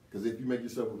 Because if you make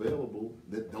yourself available,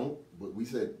 what we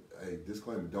said, hey,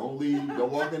 disclaimer, don't leave,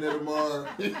 don't walk in there tomorrow.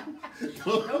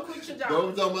 Don't quit your job.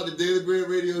 Don't talk about the Daily Bread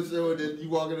radio show and then you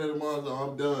walk in there tomorrow, so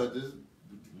I'm done. Just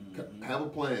have a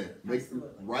plan. Absolutely.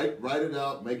 Write it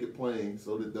out, make it plain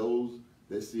so that those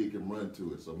that seed can run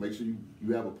to it. So make sure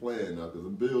you have a plan now, because the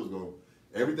bills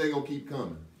everything gonna keep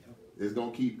coming. Yep. It's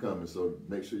gonna keep coming. So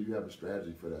make sure you have a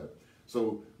strategy for that.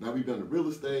 So now we've done the real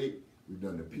estate, we've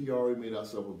done the PR, we made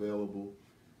ourselves available.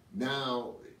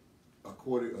 Now,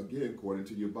 according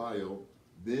to your bio,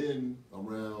 then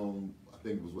around, I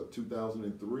think it was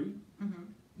 2003,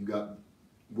 you got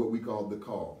what we call the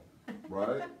call,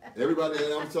 right? Everybody,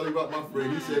 and I was telling you about my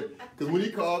friend, he said, because when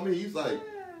he called me, he's like,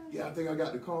 yeah, I think I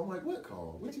got the call. I'm like, what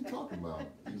call? What you talking about?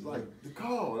 He's like, the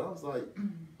call. And I was like,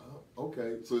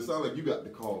 okay. So it sounds like you got the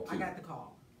call too. I got the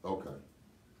call. Okay.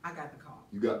 I got the call.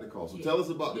 You got the call. So tell us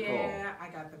about the call. Yeah, I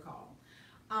got the call.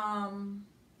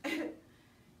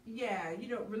 Yeah,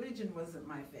 religion wasn't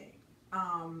my thing.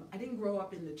 I didn't grow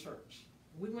up in the church.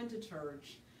 We went to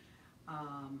church,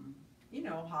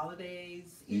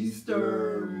 holidays,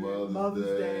 Easter,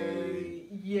 Mother's Day.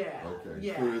 Yeah. Okay.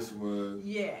 Yeah. Christmas.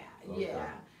 Yeah. Okay.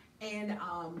 Yeah. And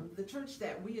the church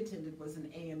that we attended was an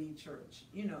AME church,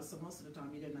 so most of the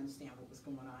time you didn't understand what was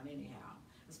going on anyhow,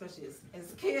 especially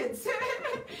as kids.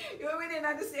 We didn't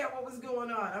understand what was going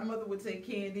on. Our mother would take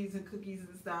candies and cookies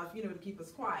and stuff, to keep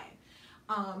us quiet.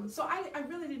 So I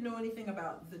really didn't know anything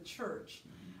about the church.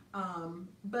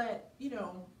 But,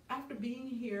 after being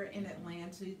here in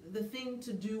Atlanta, the thing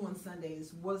to do on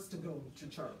Sundays was to go to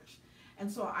church.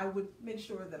 And so I would make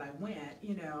sure that I went,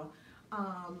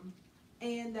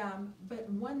 but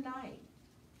one night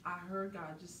I heard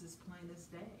God just as plain as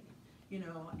day,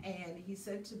 and he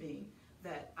said to me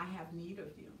that I have need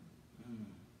of you.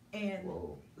 And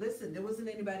Whoa. listen, there wasn't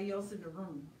anybody else in the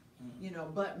room,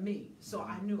 but me. So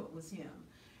I knew it was him.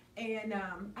 And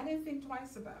I didn't think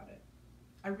twice about it.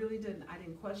 I really didn't. I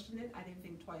didn't question it. I didn't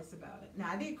think twice about it. Now,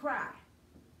 I did cry.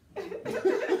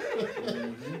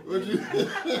 What'd you?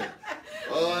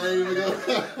 Oh, I ain't even go.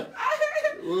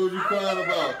 What was you crying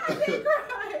about? I did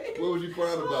cry. What was you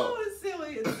crying about? Oh, it's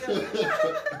silly. It's silly.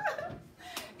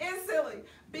 It's silly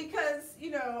because,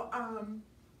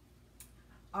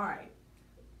 all right,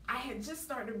 I had just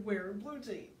started wearing blue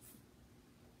jeans.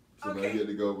 So now you had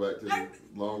to go back to the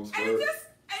long skirt.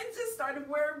 And just started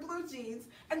wearing blue jeans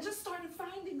and just started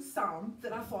finding some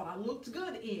that I thought I looked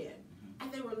good in. And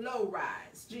they were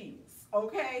low-rise jeans,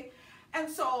 okay? And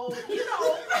so,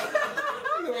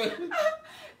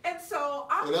 and so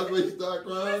I'm... So that's when you start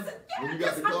crying? Listen, When you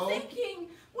got the call? I'm thinking,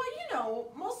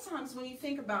 well, most times when you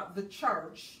think about the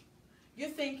church, you're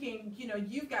thinking, you're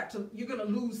going to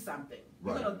lose something.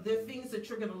 Right. There are things that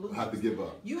you're going to lose. Have to give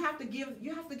up. You have to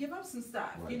give up some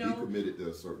stuff, Right. Be committed to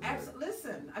a certain way.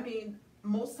 Listen,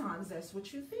 most times that's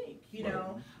what you think, you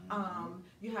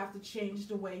have to change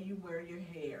the way you wear your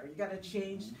hair. You got to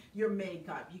change your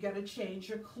makeup. You got to change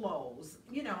your clothes.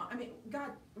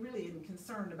 God really isn't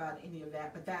concerned about any of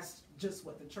that, but that's just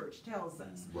what the church tells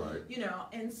us. Right.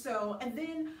 And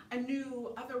then I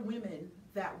knew other women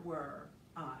that were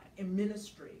in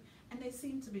ministry, and they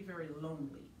seemed to be very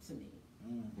lonely to me.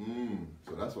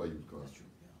 So that's why you was crying. That's true.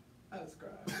 I was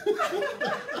crying.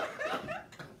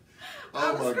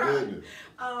 Oh my goodness.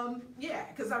 Yeah,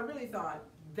 because I really thought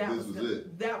that was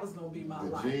going to be my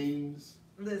life. The jeans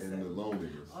Listen. and the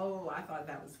loneliness. Oh, I thought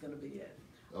that was going to be it.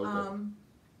 Okay.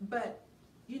 But,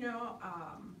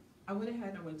 I went ahead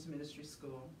and I went to ministry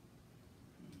school.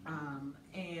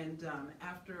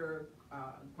 After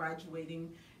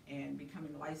graduating and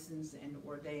becoming licensed and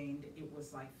ordained, it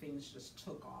was like things just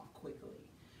took off quickly.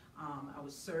 I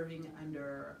was serving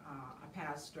under a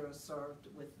pastor, served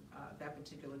with that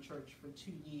particular church for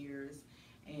 2 years.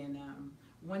 And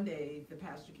one day the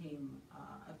pastor came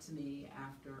up to me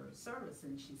after service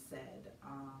and she said,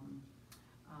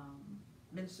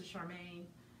 Minister Charmaine,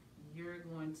 you're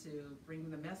going to bring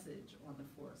the message on the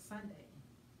fourth Sunday.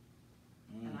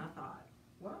 And I thought,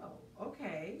 whoa,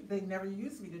 okay. They never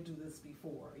used me to do this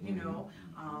before,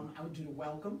 I would do the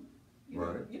welcome.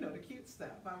 The cute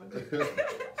stuff. I would do.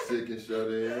 Sick and shut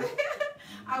in.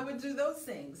 I would do those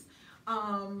things.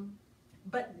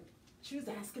 But she was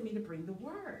asking me to bring the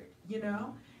word,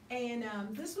 And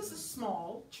this was a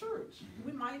small church.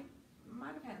 We might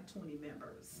have had 20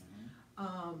 members.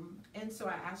 And so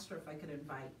I asked her if I could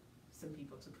invite some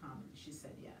people to come, and she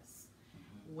said yes.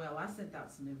 Well, I sent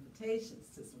out some invitations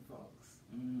to some folks.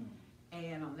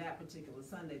 And on that particular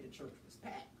Sunday, the church was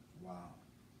packed. Wow.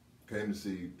 Came to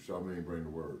see Charmaine bring the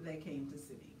word. They came to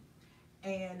see me.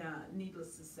 And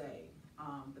needless to say,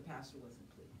 the pastor wasn't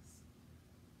pleased.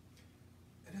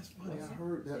 And that's funny, I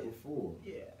heard that before.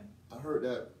 Yeah. I heard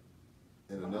that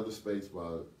in another space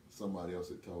while somebody else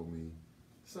had told me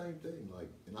same thing.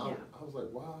 And I was like,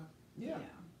 why? Yeah.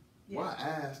 Why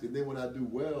ask? And then when I do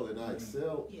well and I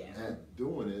excel at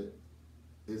doing it,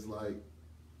 it's like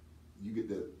you get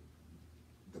the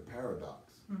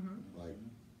paradox. Mm-hmm. Like,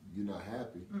 you're not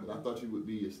happy, but I Mhm. thought you would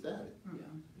be ecstatic.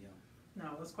 Mm-hmm. Yeah.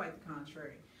 No, it was quite the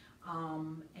contrary.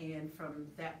 And from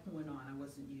that point on, I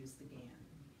wasn't used again.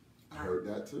 I heard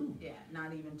that too. Yeah,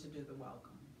 not even to do the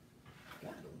welcome.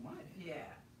 God almighty.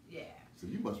 Yeah. So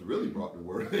you must have really brought the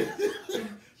word.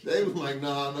 They was like,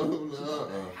 nah, no.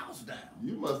 House down.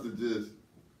 You must have just,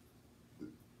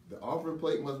 the offering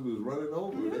plate must have was running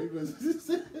over. They was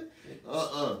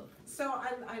So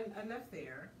I left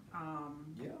there,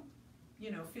 Yeah.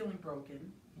 you know, feeling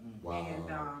broken. Wow.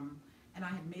 And I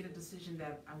had made a decision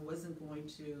that I wasn't going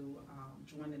to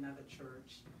join another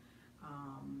church.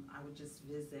 I would just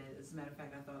visit. As a matter of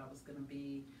fact, I thought I was going to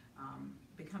be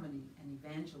become an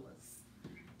evangelist,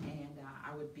 and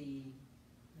I would be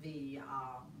the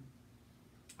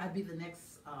I'd be the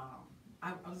next.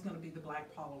 I was going to be the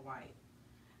Black Paula White.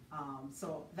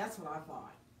 So that's what I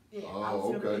thought. Yeah, Oh,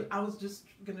 I was just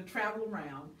going to travel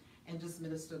around and just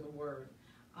minister the word.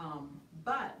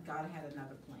 But God had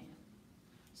another plan.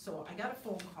 So I got a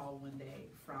phone call one day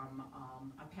from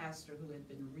a pastor who had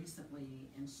been recently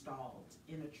installed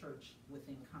in a church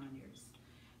within Conyers.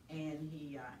 And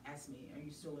he asked me, "Are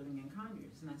you still living in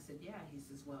Conyers?" And I said, "Yeah." He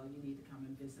says, "Well, you need to come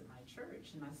and visit my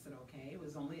church." And I said, "Okay." It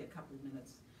was only a couple of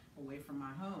minutes away from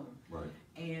my home. Right.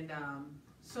 And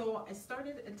so I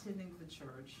started attending the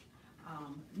church,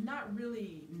 not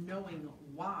really knowing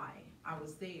why I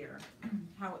was there.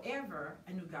 However,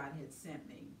 I knew God had sent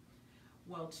me.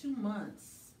 Well, 2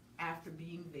 months after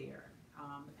being there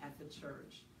at the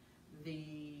church,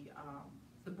 the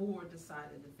board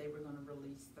decided that they were going to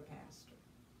release the pastor.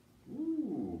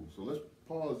 Ooh, so let's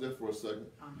pause there for a second.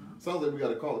 Uh-huh. Sounds like we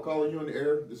got a call. Caller, you on the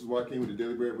air? This is why I came with the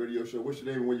Daily Bread Radio Show. What's your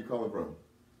name and where you calling from?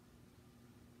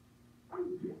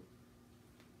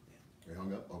 They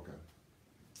hung up? Okay.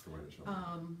 Go ahead,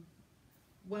 Sean.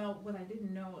 Well, what I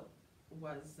didn't know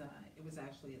was it was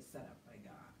actually a setup by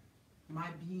God. My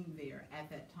being there at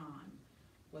that time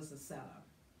was a setup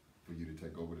For you to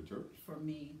take over the church? for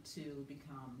me to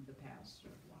become the pastor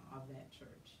of that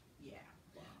church. Yeah.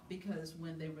 Wow. Because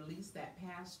when they released that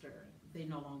pastor, they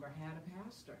no longer had a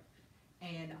pastor.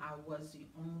 And I was the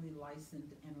only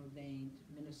licensed and ordained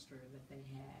minister that they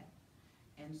had.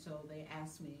 And so they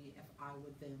asked me if I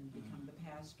would then become the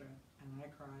pastor. And I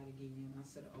cried again. I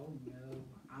said, "Oh no,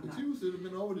 I'm But not." you should have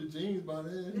been over the jeans by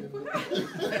then.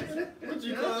 What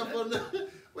you crying for now?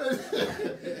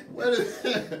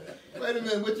 Wait a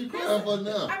minute, what you crying for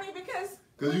now? I mean, because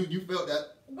Because you felt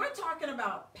that, we're talking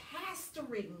about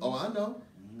pastoring oh, I know.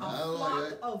 a I don't flock like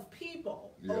that. of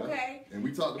people, Yeah. okay? And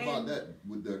we talked about And- that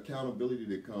with the accountability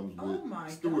that comes Oh with my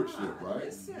stewardship, God. right?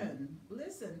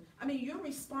 Listen. I mean, you're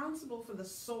responsible for the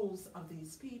souls of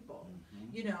these people,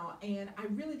 Mhm. you know, and I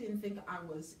really didn't think I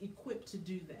was equipped to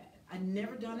do that. I'd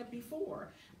never done it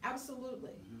before.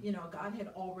 Absolutely. You know, God had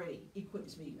already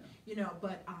equipped me, Yeah. you know,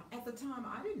 but at the time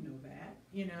I didn't know that,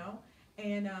 you know,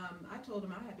 and I told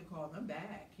him I had to call them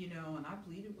back, you know, and I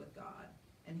pleaded with God,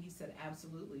 and he said,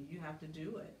 "Absolutely, you have to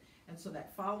do it." And so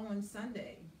that following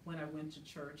Sunday, when I went to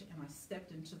church and I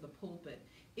stepped into the pulpit,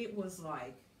 it was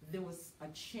like there was a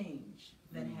change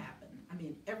that happened. I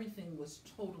mean, everything was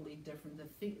totally different.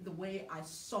 The way I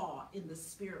saw in the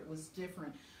spirit was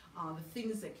different. The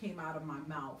things that came out of my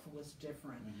mouth was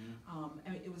different. I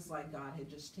mean, it was like God had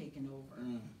just taken over,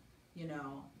 you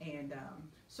know. And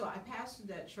so I pastored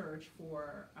that church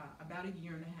for about a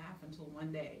year and a half until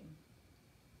one day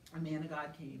a man of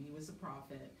God came. He was a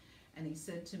prophet. And he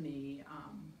said to me,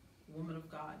 "Woman of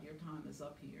God, your time is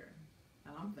up here."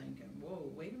 And I'm thinking,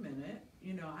 whoa, wait a minute.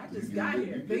 You know, I just got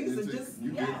here. Things are just,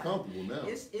 You get comfortable now.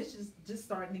 it's just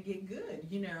starting to get good,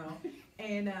 you know.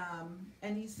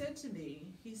 And he said to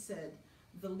me, he said,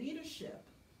 "The leadership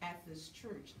at this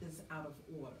church is out of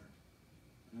order."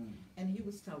 And he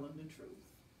was telling the truth.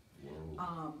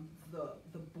 Whoa.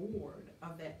 The board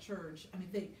of that church, I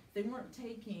mean, they weren't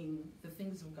taking the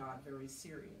things of God very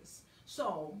serious.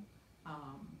 So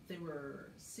they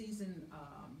were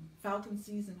Falcon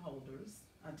season holders,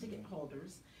 ticket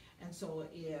holders, and so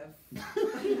if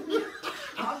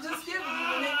I'll just give you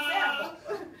an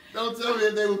example. Don't tell me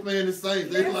if they were playing the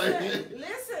Saints. They like, Hey,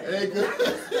 Listen, good. not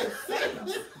just the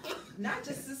Saints, not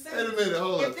just the Saints. wait a minute,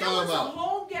 hold on, If there was time a out.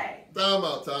 home game, Time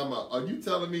out. Are you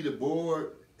telling me the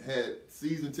board had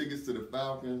season tickets to the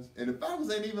Falcons, and the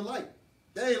Falcons ain't even like,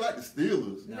 they ain't like the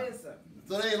Steelers. No. listen.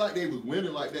 So they ain't like they was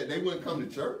winning like that. They wouldn't come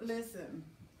to church Listen.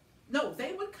 No,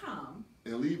 they would come,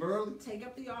 and leave early. take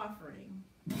up the offering,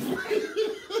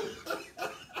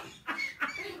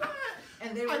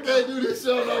 and they were I can't gone. do this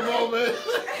show no more, man.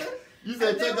 You said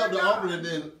And they take were up the gone. offering and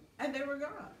then, And they were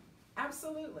gone.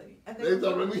 Absolutely. And They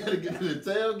thought we had to get to the You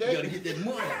tailgate. gotta get that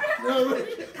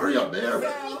money. Hurry up, man.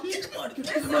 So- Get the money. Put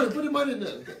the money, put the money in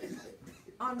there.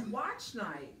 On watch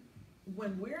night,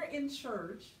 when we're in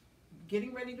church,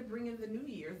 getting ready to bring in the new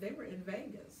year, they were in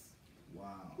Vegas.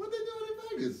 Wow. What they doing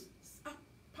in Vegas?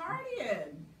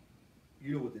 Partying.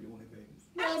 You know what they're doing in Vegas.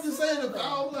 No, I'm just saying,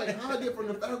 I was like, how I get from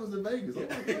the Falcons to Vegas? I'm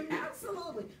like, what?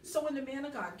 Absolutely. So when the man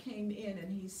of God came in and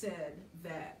he said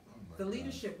that Oh my the God.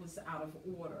 leadership was out of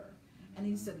order, and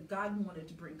he said God wanted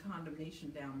to bring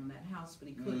condemnation down on that house, but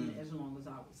he couldn't as long as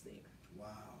I was there. Wow.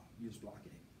 You was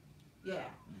blocking it. Yeah.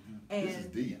 And This is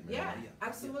deep, man. yeah, Yeah.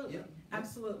 absolutely, Yeah.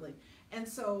 absolutely. And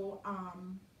so,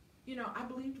 you know, I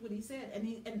believed what he said, and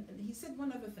he said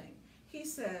one other thing. He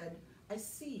said, "I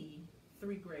see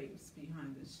 3 graves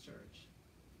behind this church,"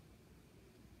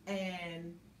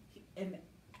 and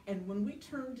when we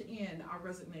turned in our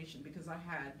resignation, because I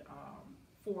had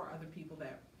 4 other people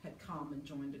that had come and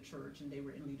joined the church, and they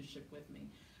were in leadership with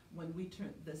me. When we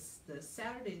turned the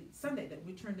Sunday that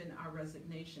we turned in our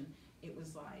resignation, it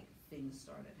was like things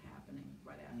started happening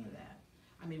right after that.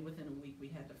 I mean, within a week we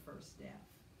had the first death.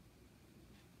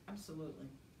 Absolutely.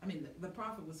 I mean, the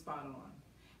prophet was spot on,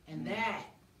 and that,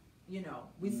 you know,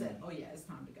 we said, oh yeah, it's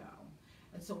time to go.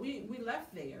 And so we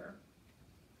left there,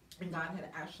 and God had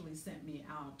actually sent me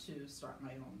out to start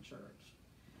my own church.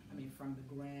 I mean, from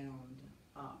the ground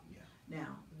up. Yeah.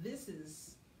 Now, this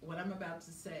is what I'm about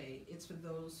to say. It's for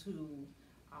those who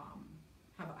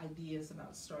have ideas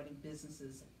about starting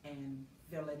businesses and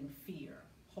they're letting fear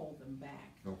hold them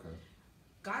back. Okay.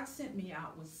 God sent me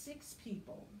out with 6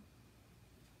 people.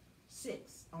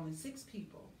 Only 6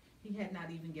 people. He had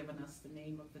not even given us the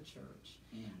name of the church.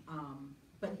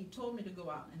 But he told me to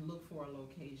go out and look for a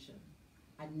location.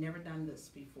 I'd never done this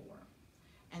before.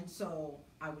 And so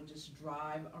I would just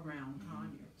drive around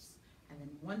Conyers. And then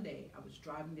one day I was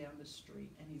driving down the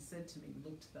street and he said to me,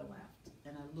 look to the left.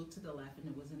 And I looked to the left and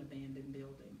it was an abandoned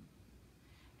building.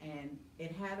 And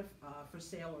it had a for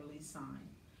sale or lease sign.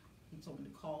 He told me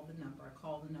to call the number. I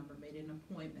called the number, made an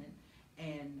appointment,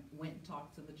 and went and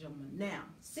talked to the gentleman. Now,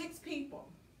 6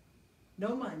 people,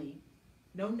 no money,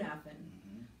 no nothing,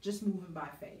 just moving by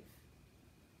faith.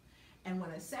 And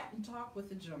when I sat and talked with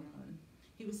the gentleman,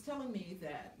 he was telling me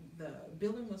that the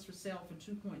building was for sale for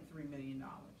 $2.3 million.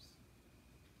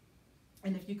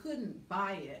 And if you couldn't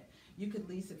buy it, you could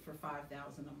lease it for $5,000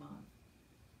 a month.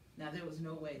 Now, there was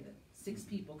no way that 6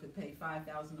 people could pay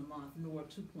 $5,000 a month, nor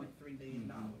 $2.3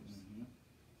 million.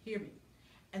 Hear me.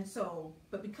 And so,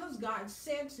 but because God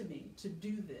said to me to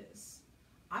do this,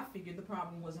 I figured the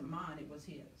problem wasn't mine, it was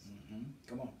his.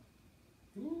 Come on.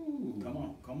 Ooh.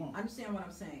 Come on. Understand what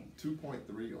I'm saying?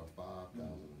 2.3 or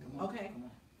 5,000. Okay. Come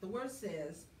on. The word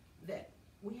says that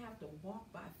we have to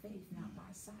walk by faith, not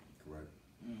by sight. Correct.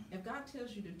 If God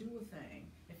tells you to do a thing,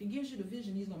 if he gives you the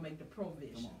vision, he's going to make the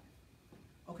provision. Come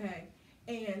on. Okay?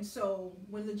 And so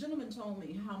when the gentleman told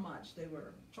me how much they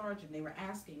were charging, they were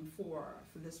asking for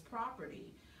this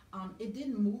property, it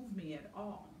didn't move me at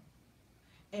all.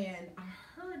 And I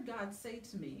heard God say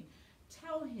to me,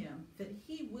 tell him that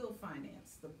he will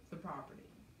finance the property.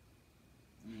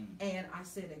 And I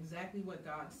said exactly what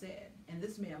God said. And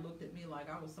this man looked at me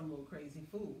like I was some little crazy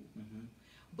fool.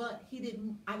 But I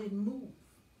didn't move.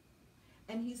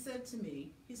 And he said to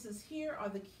me, he says, here are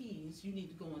the keys. You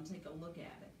need to go and take a look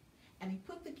at it. And he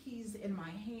put the keys in my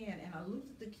hand, and I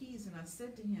looked at the keys, and I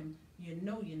said to him, you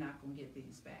know you're not going to get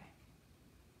these back.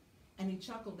 And he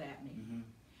chuckled at me.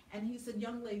 And he said,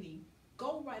 young lady,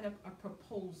 go write up a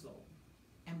proposal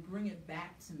and bring it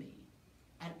back to me,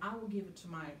 and I will give it to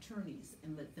my attorneys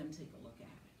and let them take a look at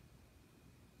it.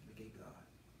 Look at God.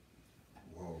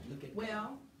 Whoa. Look at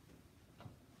Well,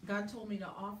 God told me to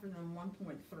offer them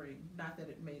 1.3, not that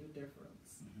it made a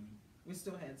difference. We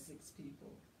still had 6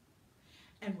 people.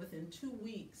 And within 2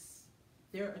 weeks,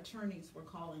 their attorneys were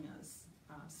calling us,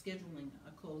 scheduling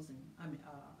a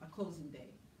closing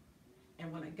date.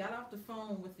 And when I got off the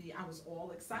phone I was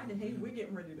all excited. Hey, we're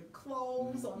getting ready to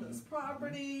close on this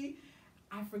property.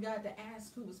 I forgot to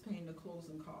ask who was paying the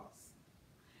closing costs.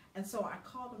 And so I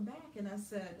called him back and I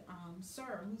said,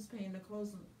 sir, who's paying the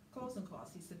closing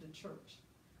costs? He said, the church.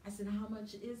 I said, how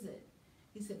much is it?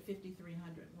 He said,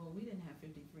 $5,300. Well, we didn't have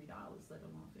 $53, let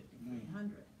alone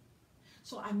 $5,300.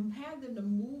 So I had them to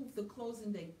move the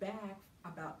closing date back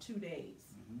about 2 days.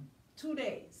 2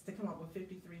 days to come up with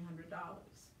 $5,300.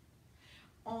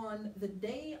 On the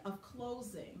day of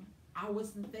closing, I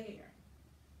wasn't there.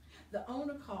 The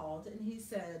owner called and he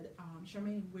said,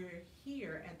 Charmaine, we're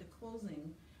here at the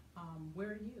closing where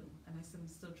are you? And I said, I'm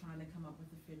still trying to come up with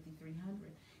the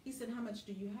 5,300. He said, how much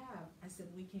do you have? I said,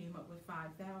 we came up with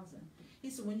 5,000. He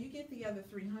said, when you get the other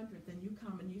 300, then you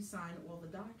come and you sign all the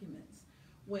documents.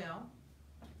 Well,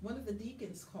 one of the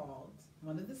deacons called,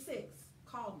 one of the 6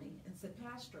 called me and said,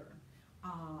 Pastor,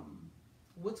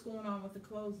 what's going on with the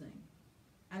closing?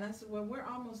 And I said, well, we're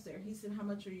almost there. He said, how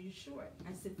much are you short?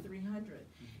 I said, 300.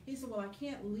 He said, well, I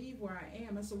can't leave where I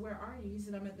am. I said, where are you? He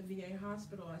said, I'm at the VA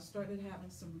hospital. I started having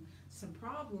some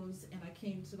problems, and I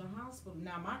came to the hospital.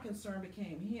 Now, my concern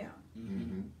became him.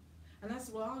 Mm-hmm. And I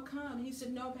said, well, I'll come. He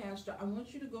said, no, Pastor, I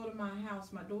want you to go to my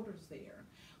house. My daughter's there.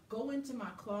 Go into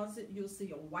my closet. You'll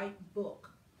see a white book.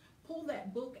 Pull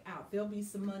that book out. There'll be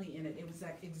some money in it. It was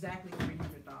exactly $300.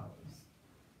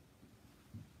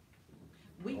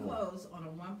 We closed on a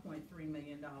 $1.3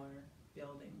 million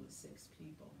building with 6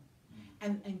 people.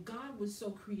 And God was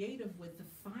so creative with the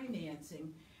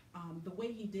financing. The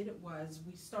way he did it was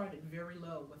we started very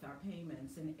low with our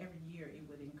payments, and every year it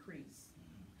would increase.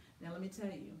 Now let me tell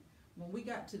you, when we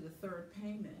got to the 3rd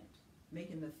payment,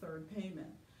 making the 3rd payment,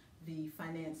 the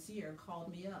financier called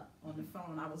me up on the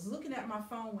phone. I was looking at my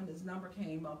phone when his number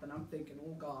came up, and I'm thinking,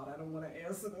 oh God, I don't want to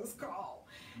answer this call.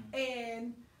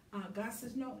 And God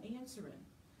says, no, answer it.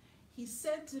 He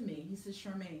said to me, he said,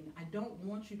 Charmaine, I don't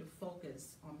want you to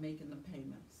focus on making the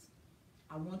payments.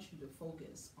 I want you to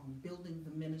focus on building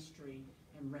the ministry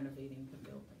and renovating the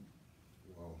building.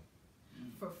 Wow.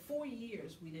 For 4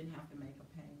 years, we didn't have to make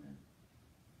a payment.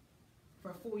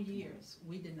 For 4 years,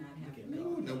 we did not have to make a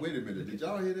payment. Now wait a minute, did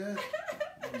y'all hear that?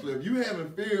 So if you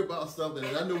having fear about something,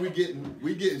 and I know we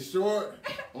getting short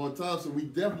on time, so we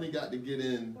definitely got to get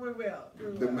in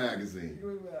the magazine.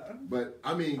 We will. But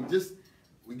I mean,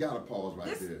 we gotta pause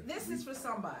right there. This is for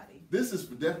somebody. This is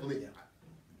for definitely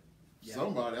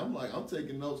somebody. I'm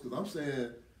taking notes because I'm saying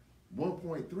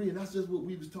 1.3, and that's just what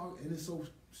we was talking. And it's so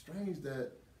strange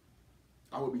that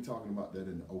I would be talking about that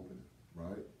in the opening,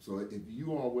 right? So if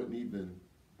you all wasn't even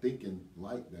thinking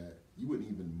like that, you wouldn't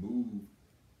even move,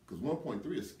 because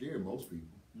 1.3 is scary most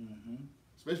people,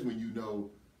 especially when you know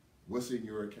what's in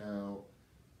your account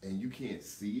and you can't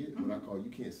see it. What I call you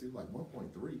can't see it, like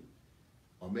 1.3.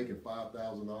 Or making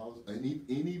 $5,000, and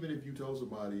even if you told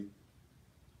somebody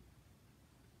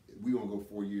we're gonna go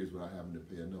 4 years without having to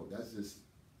pay a note, that's just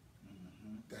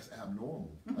that's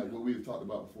abnormal. Like what we talked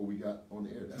about before we got on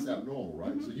the air, that's abnormal,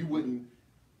 right? So you wouldn't.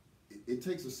 It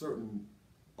takes a certain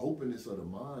openness of the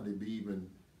mind to be even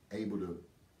able to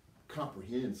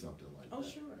comprehend something like that. Oh,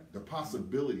 sure. The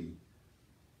possibility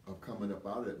of coming up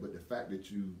out of it, but the fact that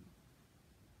you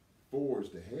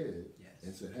forged ahead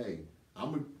and said, hey,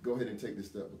 I'm going to go ahead and take this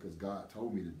step because God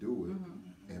told me to do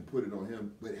it and put it on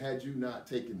him. But had you not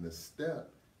taken the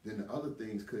step, then the other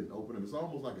things couldn't open up. It's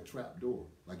almost like a trap door.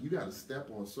 Like you got to step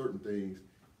on certain things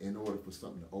in order for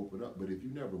something to open up. But if you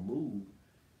never move,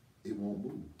 it won't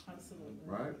move. Absolutely.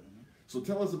 Right? So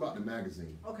tell us about the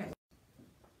magazine. Okay.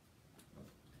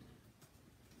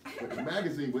 But the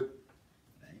magazine,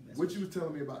 what you were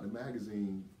telling me about the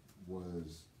magazine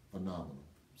was phenomenal.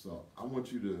 So I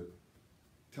want you to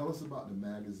tell us about the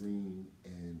magazine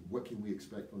and what can we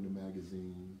expect from the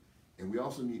magazine. And we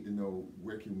also need to know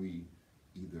where can we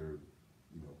either,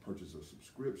 purchase a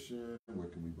subscription, where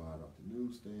can we buy it off the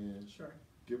newsstand. Sure.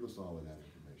 Give us all of that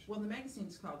information. Well, the magazine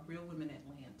is called Real Women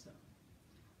Atlanta.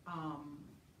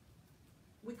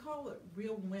 We call it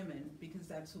Real Women because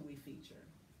that's who we feature.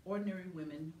 Ordinary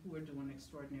women who are doing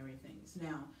extraordinary things.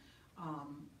 Now,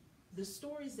 the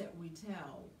stories that we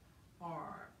tell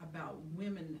are about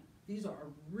women. These are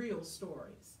real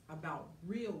stories about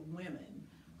real women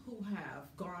who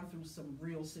have gone through some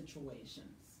real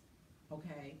situations,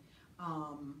 okay?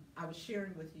 I was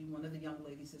sharing with you one of the young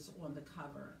ladies that's on the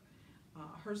cover.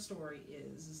 Her story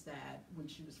is that when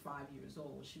she was 5 years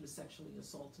old, she was sexually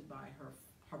assaulted by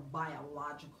her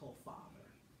biological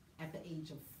father at the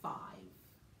age of 5.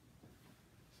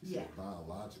 She said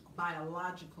biological.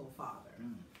 Biological father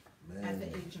Man. at the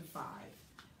age of 5.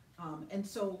 And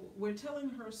so we're telling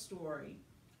her story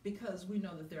because we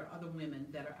know that there are other women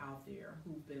that are out there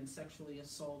who've been sexually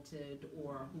assaulted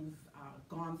or who've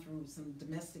gone through some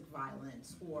domestic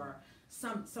violence or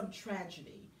some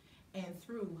tragedy. And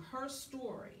through her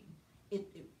story,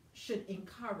 it should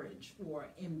encourage or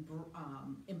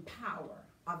empower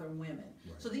other women.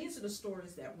 Right. So these are the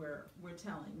stories that we're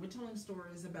telling. We're telling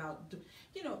stories about,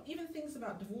 even things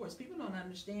about divorce. People don't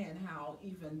understand how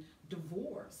even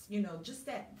divorce, just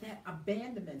that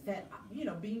abandonment, that,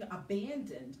 being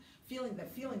abandoned, the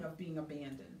feeling of being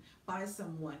abandoned by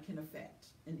someone can affect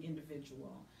an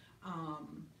individual.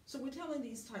 So we're telling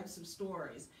these types of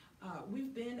stories.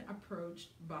 We've been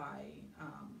approached by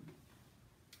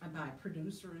by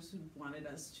producers who wanted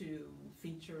us to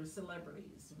feature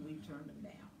celebrities, and we turned them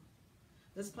down.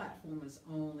 This platform is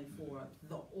only for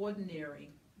the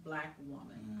ordinary black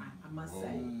woman, I must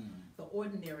say, Oh. the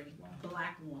ordinary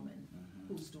black woman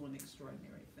who's doing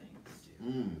extraordinary things.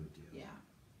 Yeah.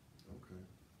 Okay.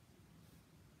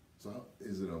 So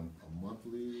is it a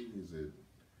monthly? Is it?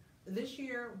 This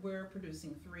year, we're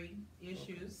producing 3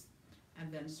 issues,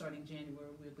 and then starting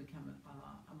January, we'll become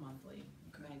a monthly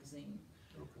magazine.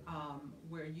 Okay.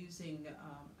 We're using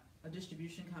a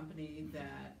distribution company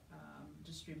that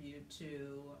distribute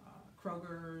to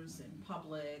Kroger's and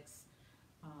Publix,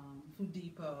 Food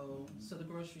Depot, so the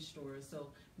grocery stores.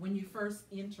 So when you first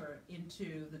enter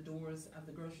into the doors of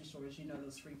the grocery stores, you know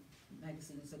those free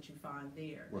magazines that you find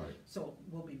there. Right. So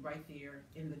we'll be right there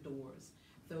in the doors.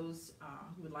 Those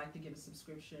who would like to get a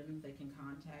subscription, they can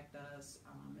contact us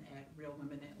at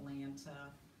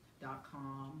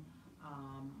realwomenatlanta.com,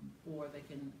 or they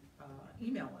can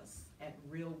email us at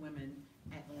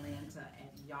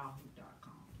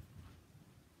realwomenatlanta@yahoo.com.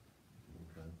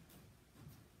 Okay.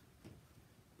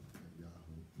 At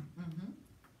Yahoo. Mm-hmm.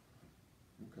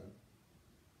 Okay.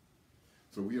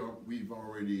 So we've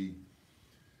already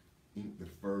inked the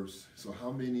first. So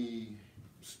how many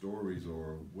stories,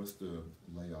 or what's the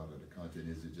layout of the content?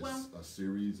 Is it just a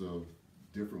series of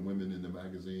different women in the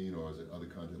magazine, or is it other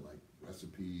content like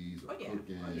recipes or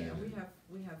cooking? Oh yeah,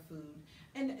 we have food,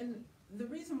 and the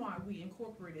reason why we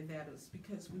incorporated that is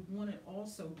because we want to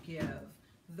also give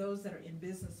those that are in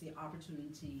business the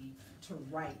opportunity to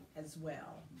write as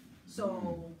well.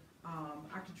 So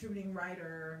our contributing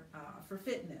writer for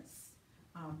fitness,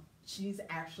 she's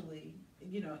actually,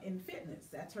 in fitness,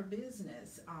 that's her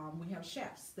business. We have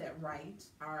chefs that write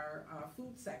our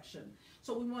food section.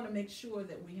 So we want to make sure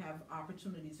that we have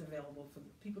opportunities available for the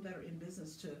people that are in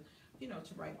business to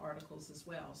write articles as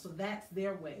well. So that's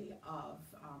their way of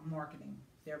marketing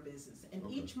their business. And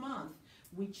each month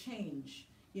we change,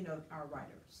 our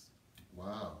writers.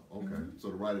 Wow. Okay. So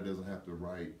the writer doesn't have to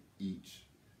write each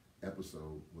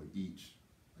episode with each,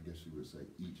 I guess you would say,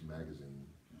 each magazine.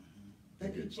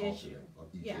 And each issue.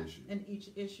 Each issue. And each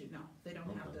issue, no, they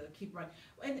don't have Okay. to keep writing.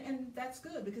 And that's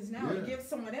good, because now it gives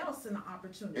someone else an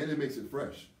opportunity. And it makes it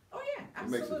fresh. Oh yeah, It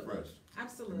absolutely. makes it fresh.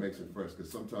 Absolutely. It makes it fresh,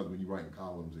 because sometimes when you're writing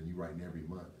columns and you're writing every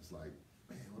month, it's like,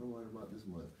 man, what am I writing about this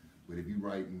month? But if you're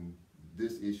writing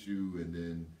this issue and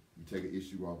then you take an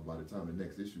issue off, by the time the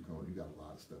next issue comes, you got a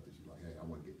lot of stuff that you're like, hey, I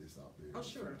want to get this out there. Oh,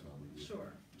 sure,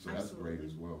 sure. So that's Absolutely. great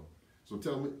as well. So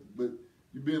tell me, but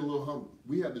you've been a little humble.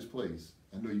 We have this place.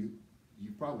 I know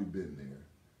you've probably been there.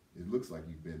 It looks like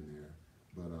you've been there,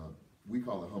 but we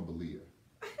call it Humbleia,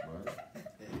 right?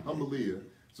 Humbleia.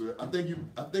 So I think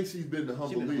she's been to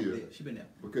Humbleia. She been there.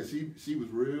 Because she was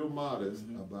real modest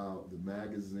about the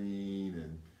magazine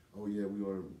and, oh yeah, we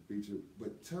want to feature.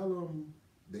 But tell them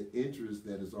the interest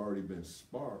that has already been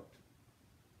sparked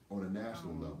on a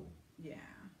national level. Yeah.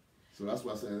 So that's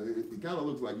why I said it kind of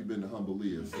looks like you've been to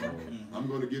Humbleia. So I'm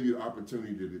going to give you the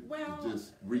opportunity to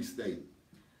just restate.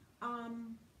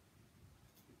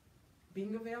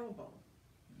 Being available.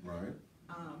 Right.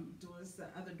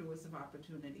 Other doors of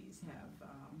opportunities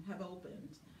have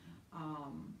opened.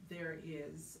 There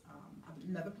is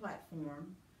another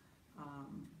platform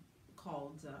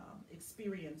called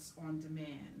Experience on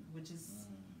Demand, which is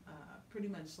pretty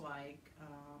much like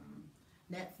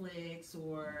Netflix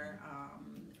or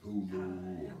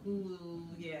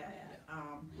Hulu, yeah.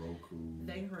 Roku.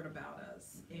 They heard about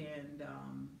us, and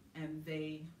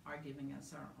they are giving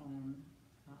us our own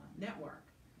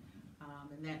network,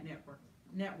 and that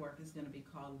network is going to be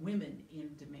called Women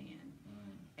in Demand,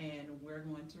 and we're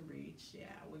going to reach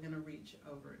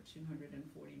over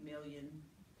 240 million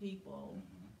people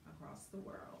across the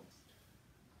world.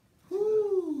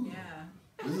 Woo. Yeah.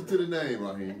 Listen to the name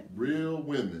right here, Real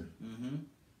Women.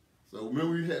 So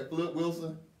remember you had Flip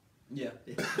Wilson? Yeah.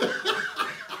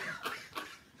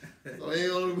 So I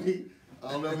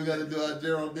don't know if we got to do our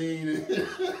Geraldine.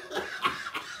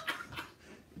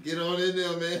 Get on in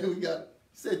there, man. We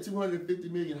said 250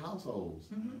 million households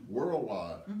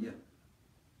worldwide. Yeah.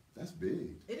 That's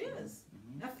big. It is.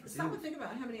 Now, stop and think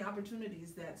about how many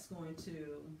opportunities that's going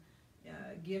to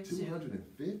give to.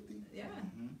 250? Yeah.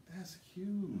 That's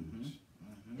huge.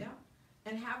 Yeah.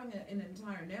 And having an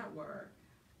entire network,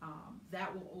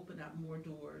 that will open up more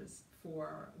doors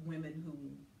for women who,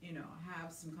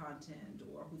 have some content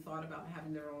or who thought about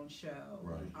having their own show.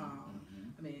 Right.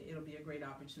 I mean, it'll be a great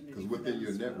opportunity. Because within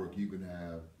your network, you can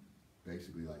have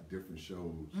basically like different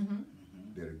shows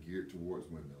that are geared towards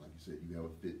women. Like you said, you have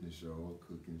a fitness show, a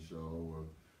cooking show, or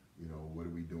You know, what are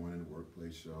we doing in the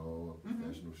workplace show, a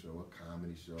professional show, a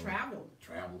comedy show, Travel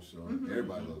show. Mhm.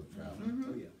 Everybody loves travel. Mhm.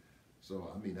 Oh, yeah.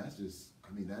 So I mean, that's just, I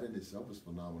mean, that in itself is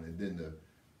phenomenal. And then the,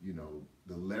 you know,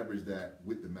 the leverage that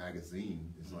with the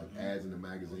magazine, it's like ads in the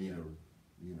magazine, or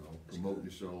you know, promote the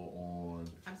show on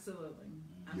absolutely.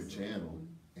 your Absolutely. channel,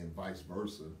 and vice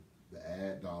versa. The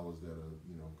ad dollars that are,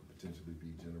 you know, could potentially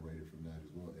be generated from that as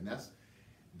well. And that's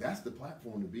the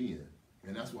platform to be in.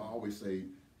 And that's why I always say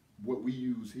what we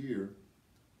use here,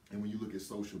 and when you look at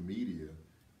social media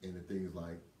and the things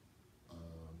like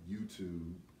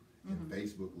YouTube and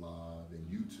Facebook Live and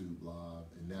YouTube Live,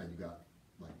 and now you got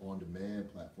like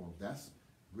on-demand platforms, that's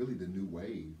really the new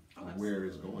wave of where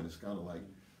it's going. It's kind of like,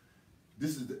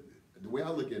 this is the way I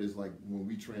look at it is like when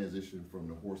we transitioned from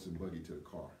the horse and buggy to the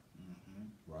car,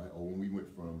 right? Or when we went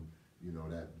from, you know,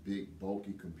 that big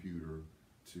bulky computer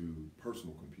to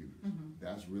personal computers.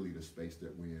 That's really the space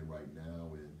that we're in right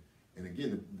now. And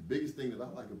again, the biggest thing that I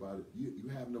like about it, you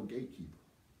have no gatekeeper,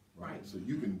 right? Right. So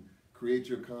you can create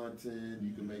your content,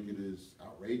 you can make it as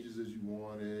outrageous as you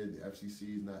want it. The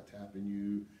FCC is not tapping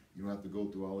you. You don't have to go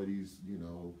through all of these, you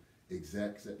know,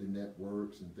 execs at the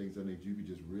networks and things like that. You could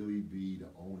just really be the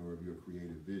owner of your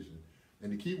creative vision.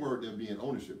 And the key word there being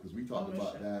ownership, because we talked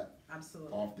about that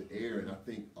Absolutely. off the air, and I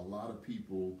think a lot of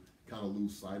people kind of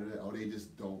lose sight of that, or they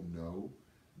just don't know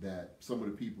that some of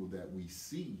the people that we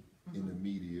see in the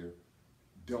media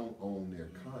don't own their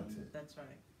content, That's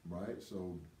right. right?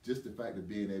 So just the fact of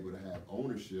being able to have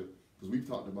ownership, because we've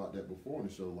talked about that before on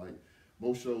the show, like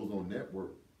most shows on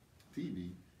network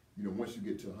TV, you know, once you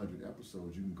get to 100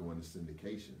 episodes, you can go into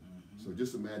syndication. So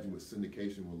just imagine what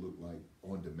syndication will look like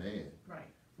on demand. Right.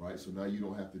 Right, so now you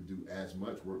don't have to do as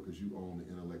much work because you own the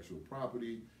intellectual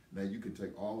property. Now you can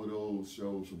take all of those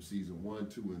shows from season 1,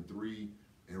 2, and 3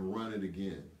 and run it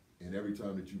again. And every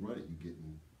time that you run it, you're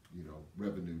getting, you know,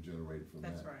 revenue generated from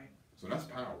That's that. right. So that's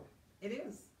power. It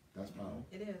is. That's power.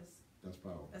 It is. That's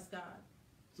power. That's God.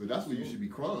 So that's what you should be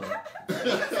crying.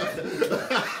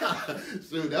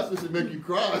 So that's what should make you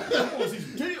cry.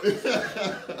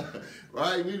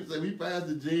 Right? We say we passed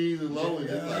the jeans and loans.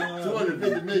 It's like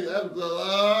 250 million episodes.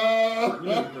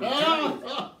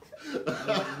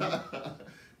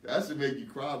 That should make you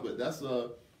cry. But that's I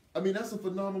mean, that's a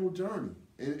phenomenal journey.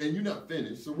 And you're not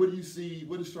finished. So what do you see?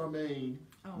 What does Charmaine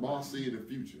Moss see in the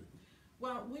future?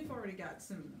 Well, we've already got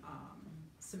some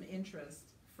interest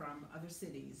from other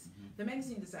cities. The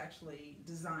magazine is actually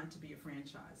designed to be a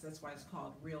franchise. That's why it's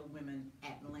called Real Women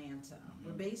Atlanta.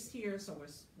 We're based here, so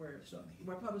we're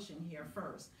publishing here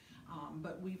first.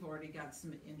 But we've already got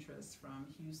some interest from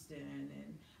Houston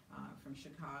and from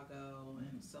Chicago,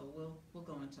 and so we'll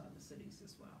go into other cities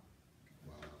as well.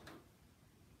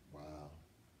 Wow,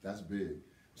 that's big.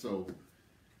 So,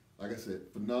 like I said,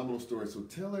 phenomenal story. So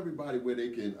tell everybody where they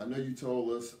can, I know you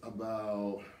told us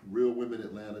about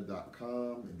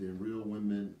realwomenatlanta.com and then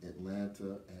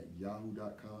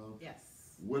realwomenatlanta@yahoo.com.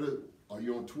 Yes. Are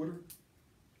you on Twitter?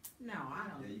 No, I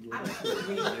don't. There you go. I don't There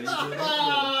tweet. you go.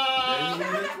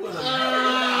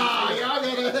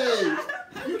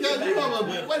 Y'all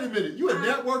gotta, hey, wait a minute, you a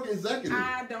network executive.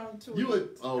 I don't tweet.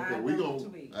 Okay, we I don't gonna,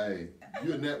 tweet. hey,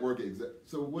 you a network exec.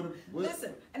 So what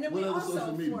Listen, and then what we other also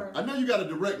social media? for I know you got a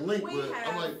direct link, we but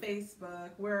have I'm like, Facebook.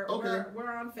 We're Okay.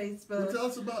 we're on Facebook. well, tell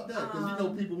us about that, because you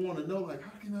know people want to know, like,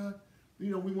 how can I?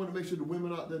 You know, we want to make sure the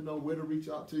women out there know where to reach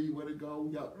out to you, where to go.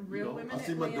 We got, Real you know, Women I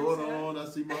see my Atlanta. daughter on, I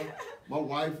see my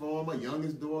wife on, my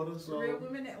youngest daughter. So Real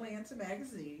Women Atlanta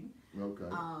magazine okay,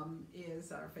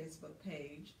 is our Facebook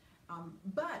page,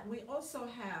 but we also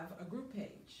have a group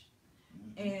page.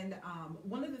 And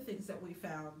one of the things that we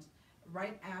found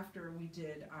right after we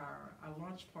did our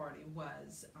launch party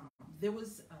was there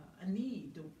was a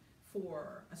need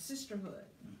for a sisterhood.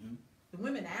 The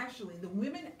women at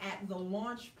the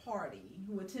launch party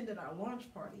who attended our launch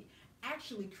party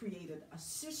actually created a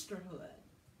sisterhood.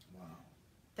 Wow.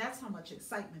 That's how much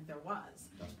excitement there was.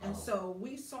 that's And powerful. so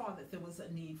we saw that there was a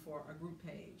need for a group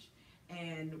page.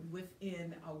 And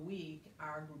within a week,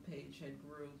 our group page had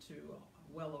grew to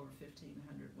well over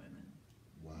 1,500 women.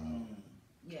 Wow,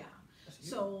 Yeah. That's huge.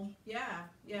 So, yeah.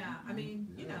 I mean,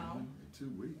 you Yeah, know. in 2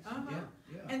 weeks. Yeah.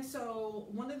 And so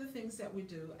one of the things that we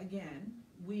do, again,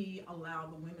 we allow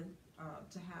the women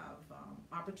to have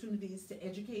opportunities to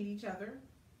educate each other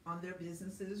on their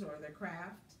businesses or their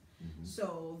craft.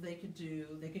 So they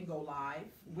can go live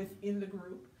within the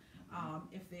group.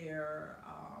 If they're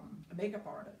a makeup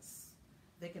artist,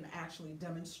 they can actually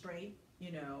demonstrate,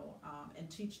 you know, and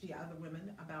teach the other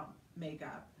women about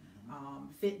makeup,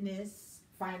 fitness,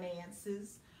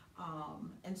 finances.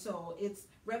 And so it's,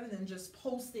 rather than just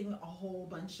posting a whole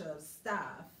bunch of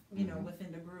stuff, you know,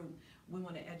 within the group, we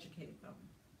want to educate them.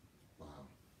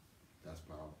 That's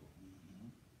powerful.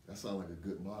 That sounds like a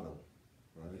good motto,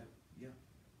 right? Yeah.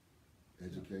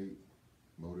 Educate,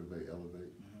 motivate,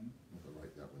 elevate. I'm gonna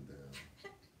write that one down.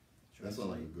 That sounds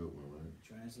like a good one, right?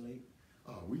 Translate.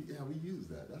 Oh, we use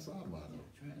that. That's our motto.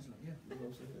 Translate. Yeah. We're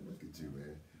gonna say that. Look at you,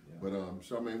 man. Yeah. But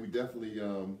Charmaine, we definitely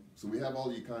so we have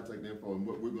all your contact info, and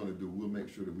what we're gonna do, we'll make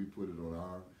sure that we put it on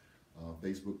our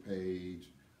Facebook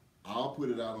page. I'll put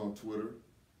it out on Twitter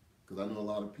because I know a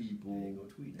lot of people There you go,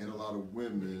 tweet. and a lot of Go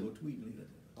women. tweet and leave it.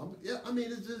 Yeah, I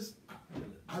mean, it's just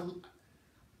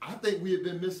I think we have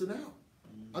been missing out.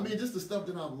 I mean, just the stuff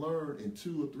that I've learned in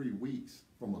 2 or 3 weeks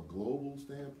from a global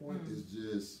standpoint is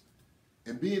just,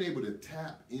 and being able to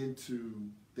tap into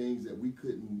things that we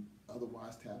couldn't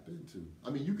otherwise tap into. I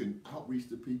mean, you can outreach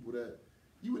to people that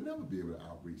you would never be able to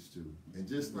outreach to, and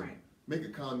just to make a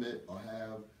comment or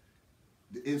have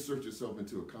to insert yourself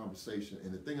into a conversation.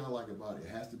 And the thing I like about it, it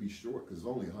has to be short because it's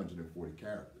only 140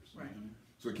 characters. Right.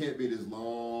 So it can't be this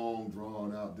long,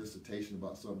 drawn-out dissertation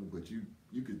about something, but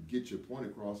you could get your point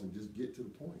across and just get to the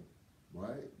point,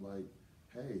 right? Like,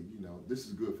 hey, you know, this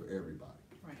is good for everybody,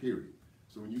 period.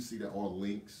 So when you see that, or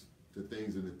links to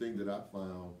things, and the thing that I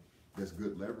found that's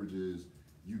good leverage is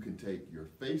you can take your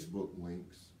Facebook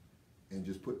links and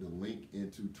just put the link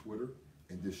into Twitter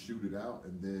and just shoot it out,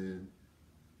 and then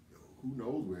who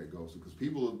knows where it goes. Because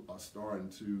people are starting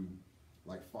to,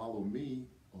 like, follow me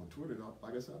on Twitter. And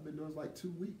like I said, I've been doing it like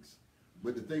 2 weeks.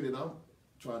 But the thing that I'm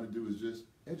trying to do is just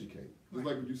educate. Just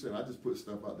like what you said, I just put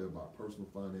stuff out there about personal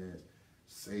finance,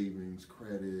 savings,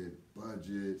 credit,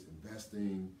 budgets,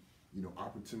 investing, you know,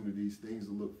 opportunities, things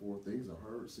to look for, things I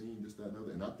heard, seen, this, that, and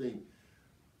other. And I think,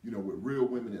 you know, with Real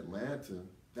Women Atlanta,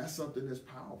 that's something that's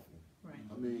powerful. Right.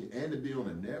 I mean, and to be on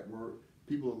a network,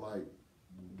 people are like,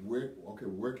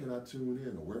 where can I tune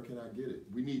in, or where can I get it?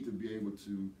 We need to be able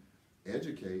to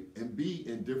educate and be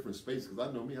in different spaces. Because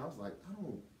I know me, I was like, I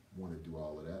don't want to do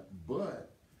all of that.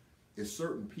 But it's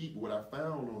certain people, what I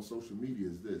found on social media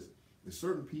is this. There's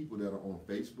certain people that are on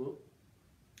Facebook,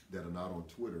 that are not on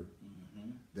Twitter,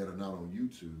 that are not on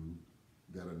YouTube,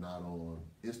 that are not on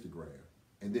Instagram.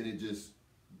 And then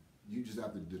you just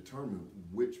have to determine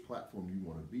which platform you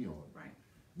want to be on. Right.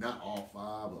 Not all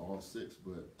 5 or all 6,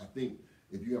 but I think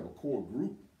if you have a core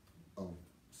group of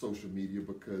social media,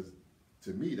 because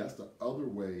to me, that's the other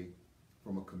way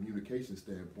from a communication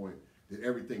standpoint that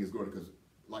everything is going. Because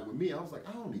like with me, I was like,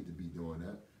 I don't need to be doing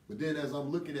that. But then as I'm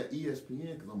looking at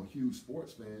ESPN, because I'm a huge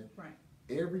sports fan,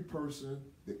 every person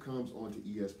that comes onto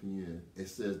ESPN, it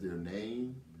says their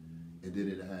name, and then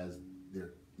it has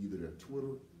either their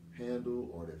Twitter handle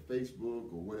or their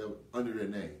Facebook or whatever under their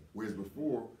name. Whereas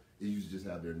before, it used to just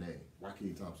have their name,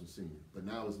 Joaquin Thompson Sr. But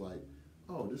now it's like,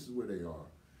 oh, this is where they are.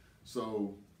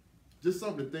 So just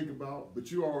something to think about,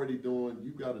 but you're already doing,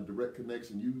 you got a direct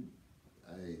connection,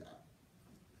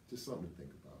 just something to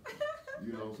think about.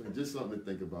 You know what I'm saying? Just something to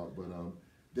think about. But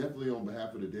definitely on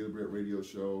behalf of the Daily Bread Radio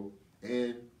Show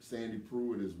and Sandy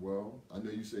Pruitt as well. I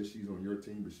know you said she's on your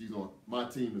team, but she's on my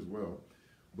team as well.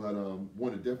 But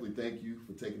want to definitely thank you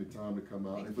for taking the time to come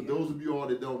out. And for those of you all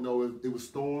that don't know, it was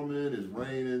storming, it's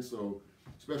raining, so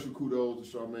special kudos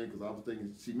to Charmaine, because I was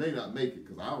thinking she may not make it,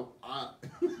 because I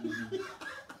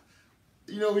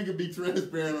you know, we can be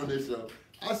transparent on this show.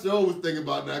 I sure was thinking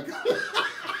about that.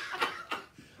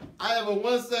 I have a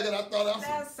 1 second, I thought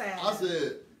I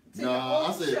said, nah,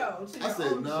 I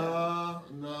said, nah,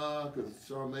 because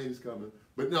Charmaine is coming.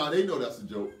 But no, they know that's a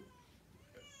joke.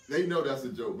 They know that's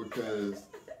a joke because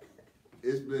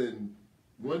it's been,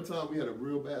 one time we had a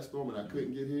real bad storm and I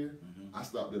couldn't get here. I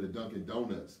stopped at a Dunkin'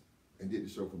 Donuts and did the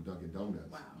show from Dunkin'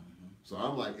 Donuts. Wow. So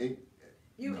I'm like,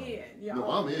 You no. in. No,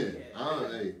 I'm in.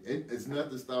 It's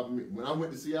nothing stopping me. When I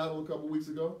went to Seattle a couple weeks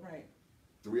ago,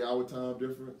 3-hour time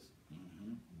difference,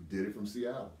 we did it from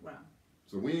Seattle. Wow.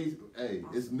 So we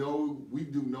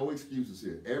do no excuses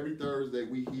here. Every Thursday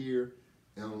we hear,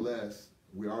 unless,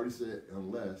 we already said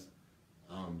unless,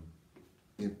 I'm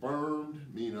infirmed,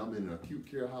 meaning I'm in an acute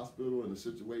care hospital in a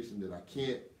situation that I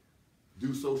can't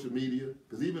do social media.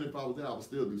 Because even if I was there, I would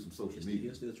still do some social media.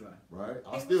 You'll still try. Right?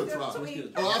 I'll still try.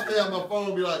 I'll stay on my phone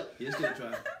and be like, You'll still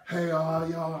try. Hey,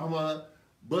 y'all, I'm on.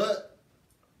 But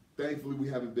thankfully, we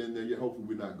haven't been there yet. Hopefully,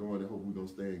 we're not going there. Hopefully, we're going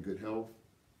to stay in good health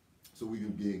so we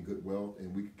can be in good wealth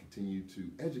and we can continue to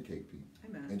educate people.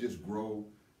 Amen. And just grow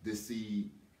this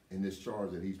seed and this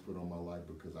charge that he's put on my life,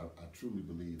 because I truly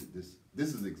believe that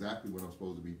this is exactly what I'm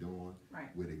supposed to be doing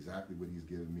with exactly what he's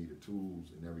given me, the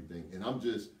tools and everything. And I'm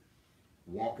just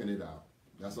walking it out.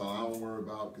 That's all I don't worry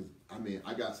about, because I mean,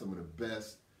 I got some of the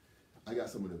best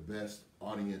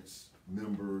audience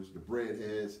members, the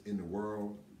breadheads in the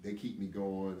world. They keep me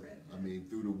going. I mean,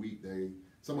 through the week,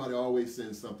 somebody always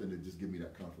sends something to just give me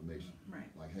that confirmation. Right.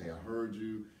 Like, hey, I heard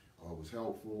you, or it was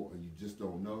helpful, or you just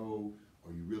don't know,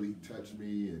 or you really touched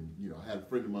me. And, you know, I had a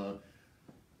friend of mine,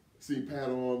 seen Pat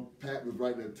on. Pat was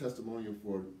writing a testimonial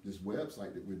for this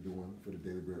website that we're doing for the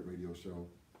Daily Bread Radio Show.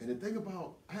 And the thing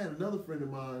about, I had another friend of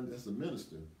mine that's a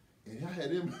minister, and I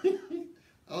had him,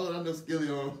 I know Skilly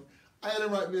on, I had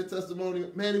him write me a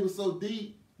testimonial. Man, it was so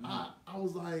deep. I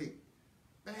was like,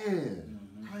 man,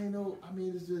 I know, I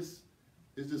mean, it's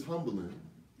just humbling.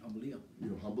 Humbly. You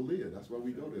know, humbly. That's why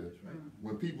we go there. Right.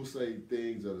 When people say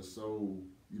things that are so,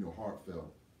 you know,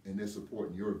 heartfelt, and they're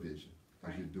supporting your vision as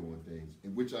Right. you're doing things,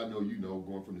 in which I know, you know,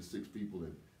 going from the 6 people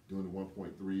and doing the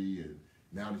 1.3, and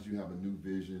now that you have a new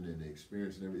vision and the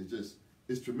experience and everything,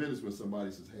 it's tremendous when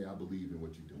somebody says, hey, I believe in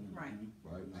what you're doing. Right.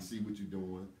 Right? I see what you're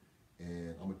doing,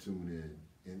 and I'm gonna tune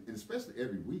in, and especially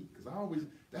every week, because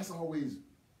that's always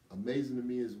amazing to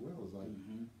me as well. It's like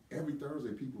every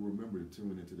Thursday, people remember to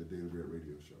tune into the Daily Bread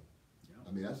Radio Show. Yeah.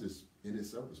 I mean, that's just in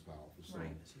itself is powerful. So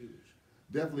Right. That's huge.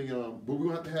 definitely, but we're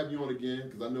gonna have to have you on again,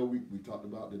 because I know we talked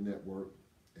about the network,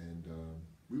 and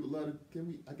we would love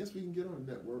to. I guess we can get on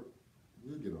the network.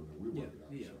 We'll get on there. We'll work it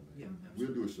out. Yeah, Show, man. yeah.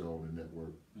 We'll do a show on the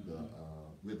network.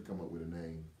 We have to come up with a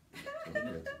name.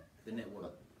 The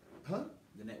network. Huh?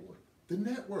 The network. The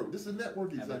network. This is a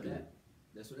network How about executive.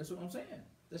 that? That's what I'm saying.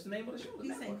 That's the name of the show. The He's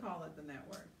network. saying call it the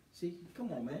network. See,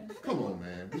 come on, man. Come on,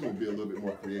 man. We're gonna be a little bit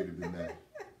more creative than that.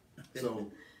 So,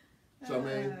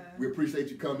 Charmaine, we appreciate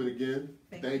you coming again.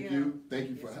 Thank you. Thank you Thank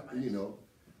you for so much. you know,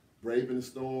 braving the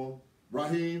storm.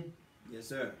 Raheem, Yes,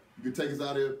 sir. you can take us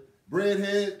out here.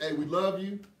 Breadhead, hey, we love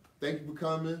you. Thank you for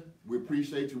coming. We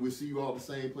appreciate you. We'll see you all at the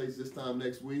same place this time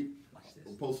next week. Watch this.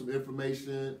 We'll post some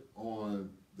information on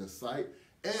the site.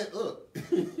 And look,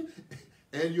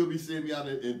 and you'll be seeing me out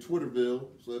in Twitterville.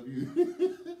 So if you,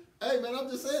 hey man, I'm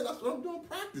just saying, that's what I'm doing,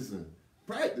 practicing.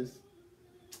 Practice.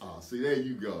 Oh, see, there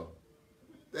you go.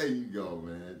 There you go,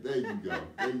 man. There you go.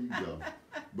 There you go.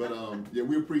 But yeah,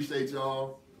 we appreciate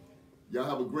y'all. Y'all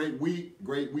have a great week,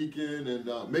 great weekend,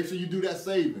 and make sure you do that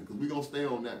saving, because we're going to stay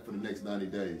on that for the next 90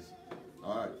 days.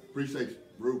 All right. Appreciate you,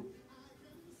 Rue.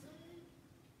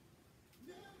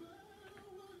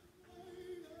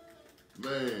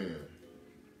 Man,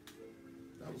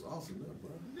 that was awesome,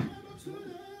 bro.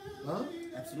 Absolutely. Huh?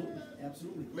 Absolutely.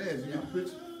 Absolutely. Man, did you get a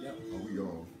picture? Yep. Oh, we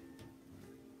gone.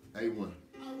 A1.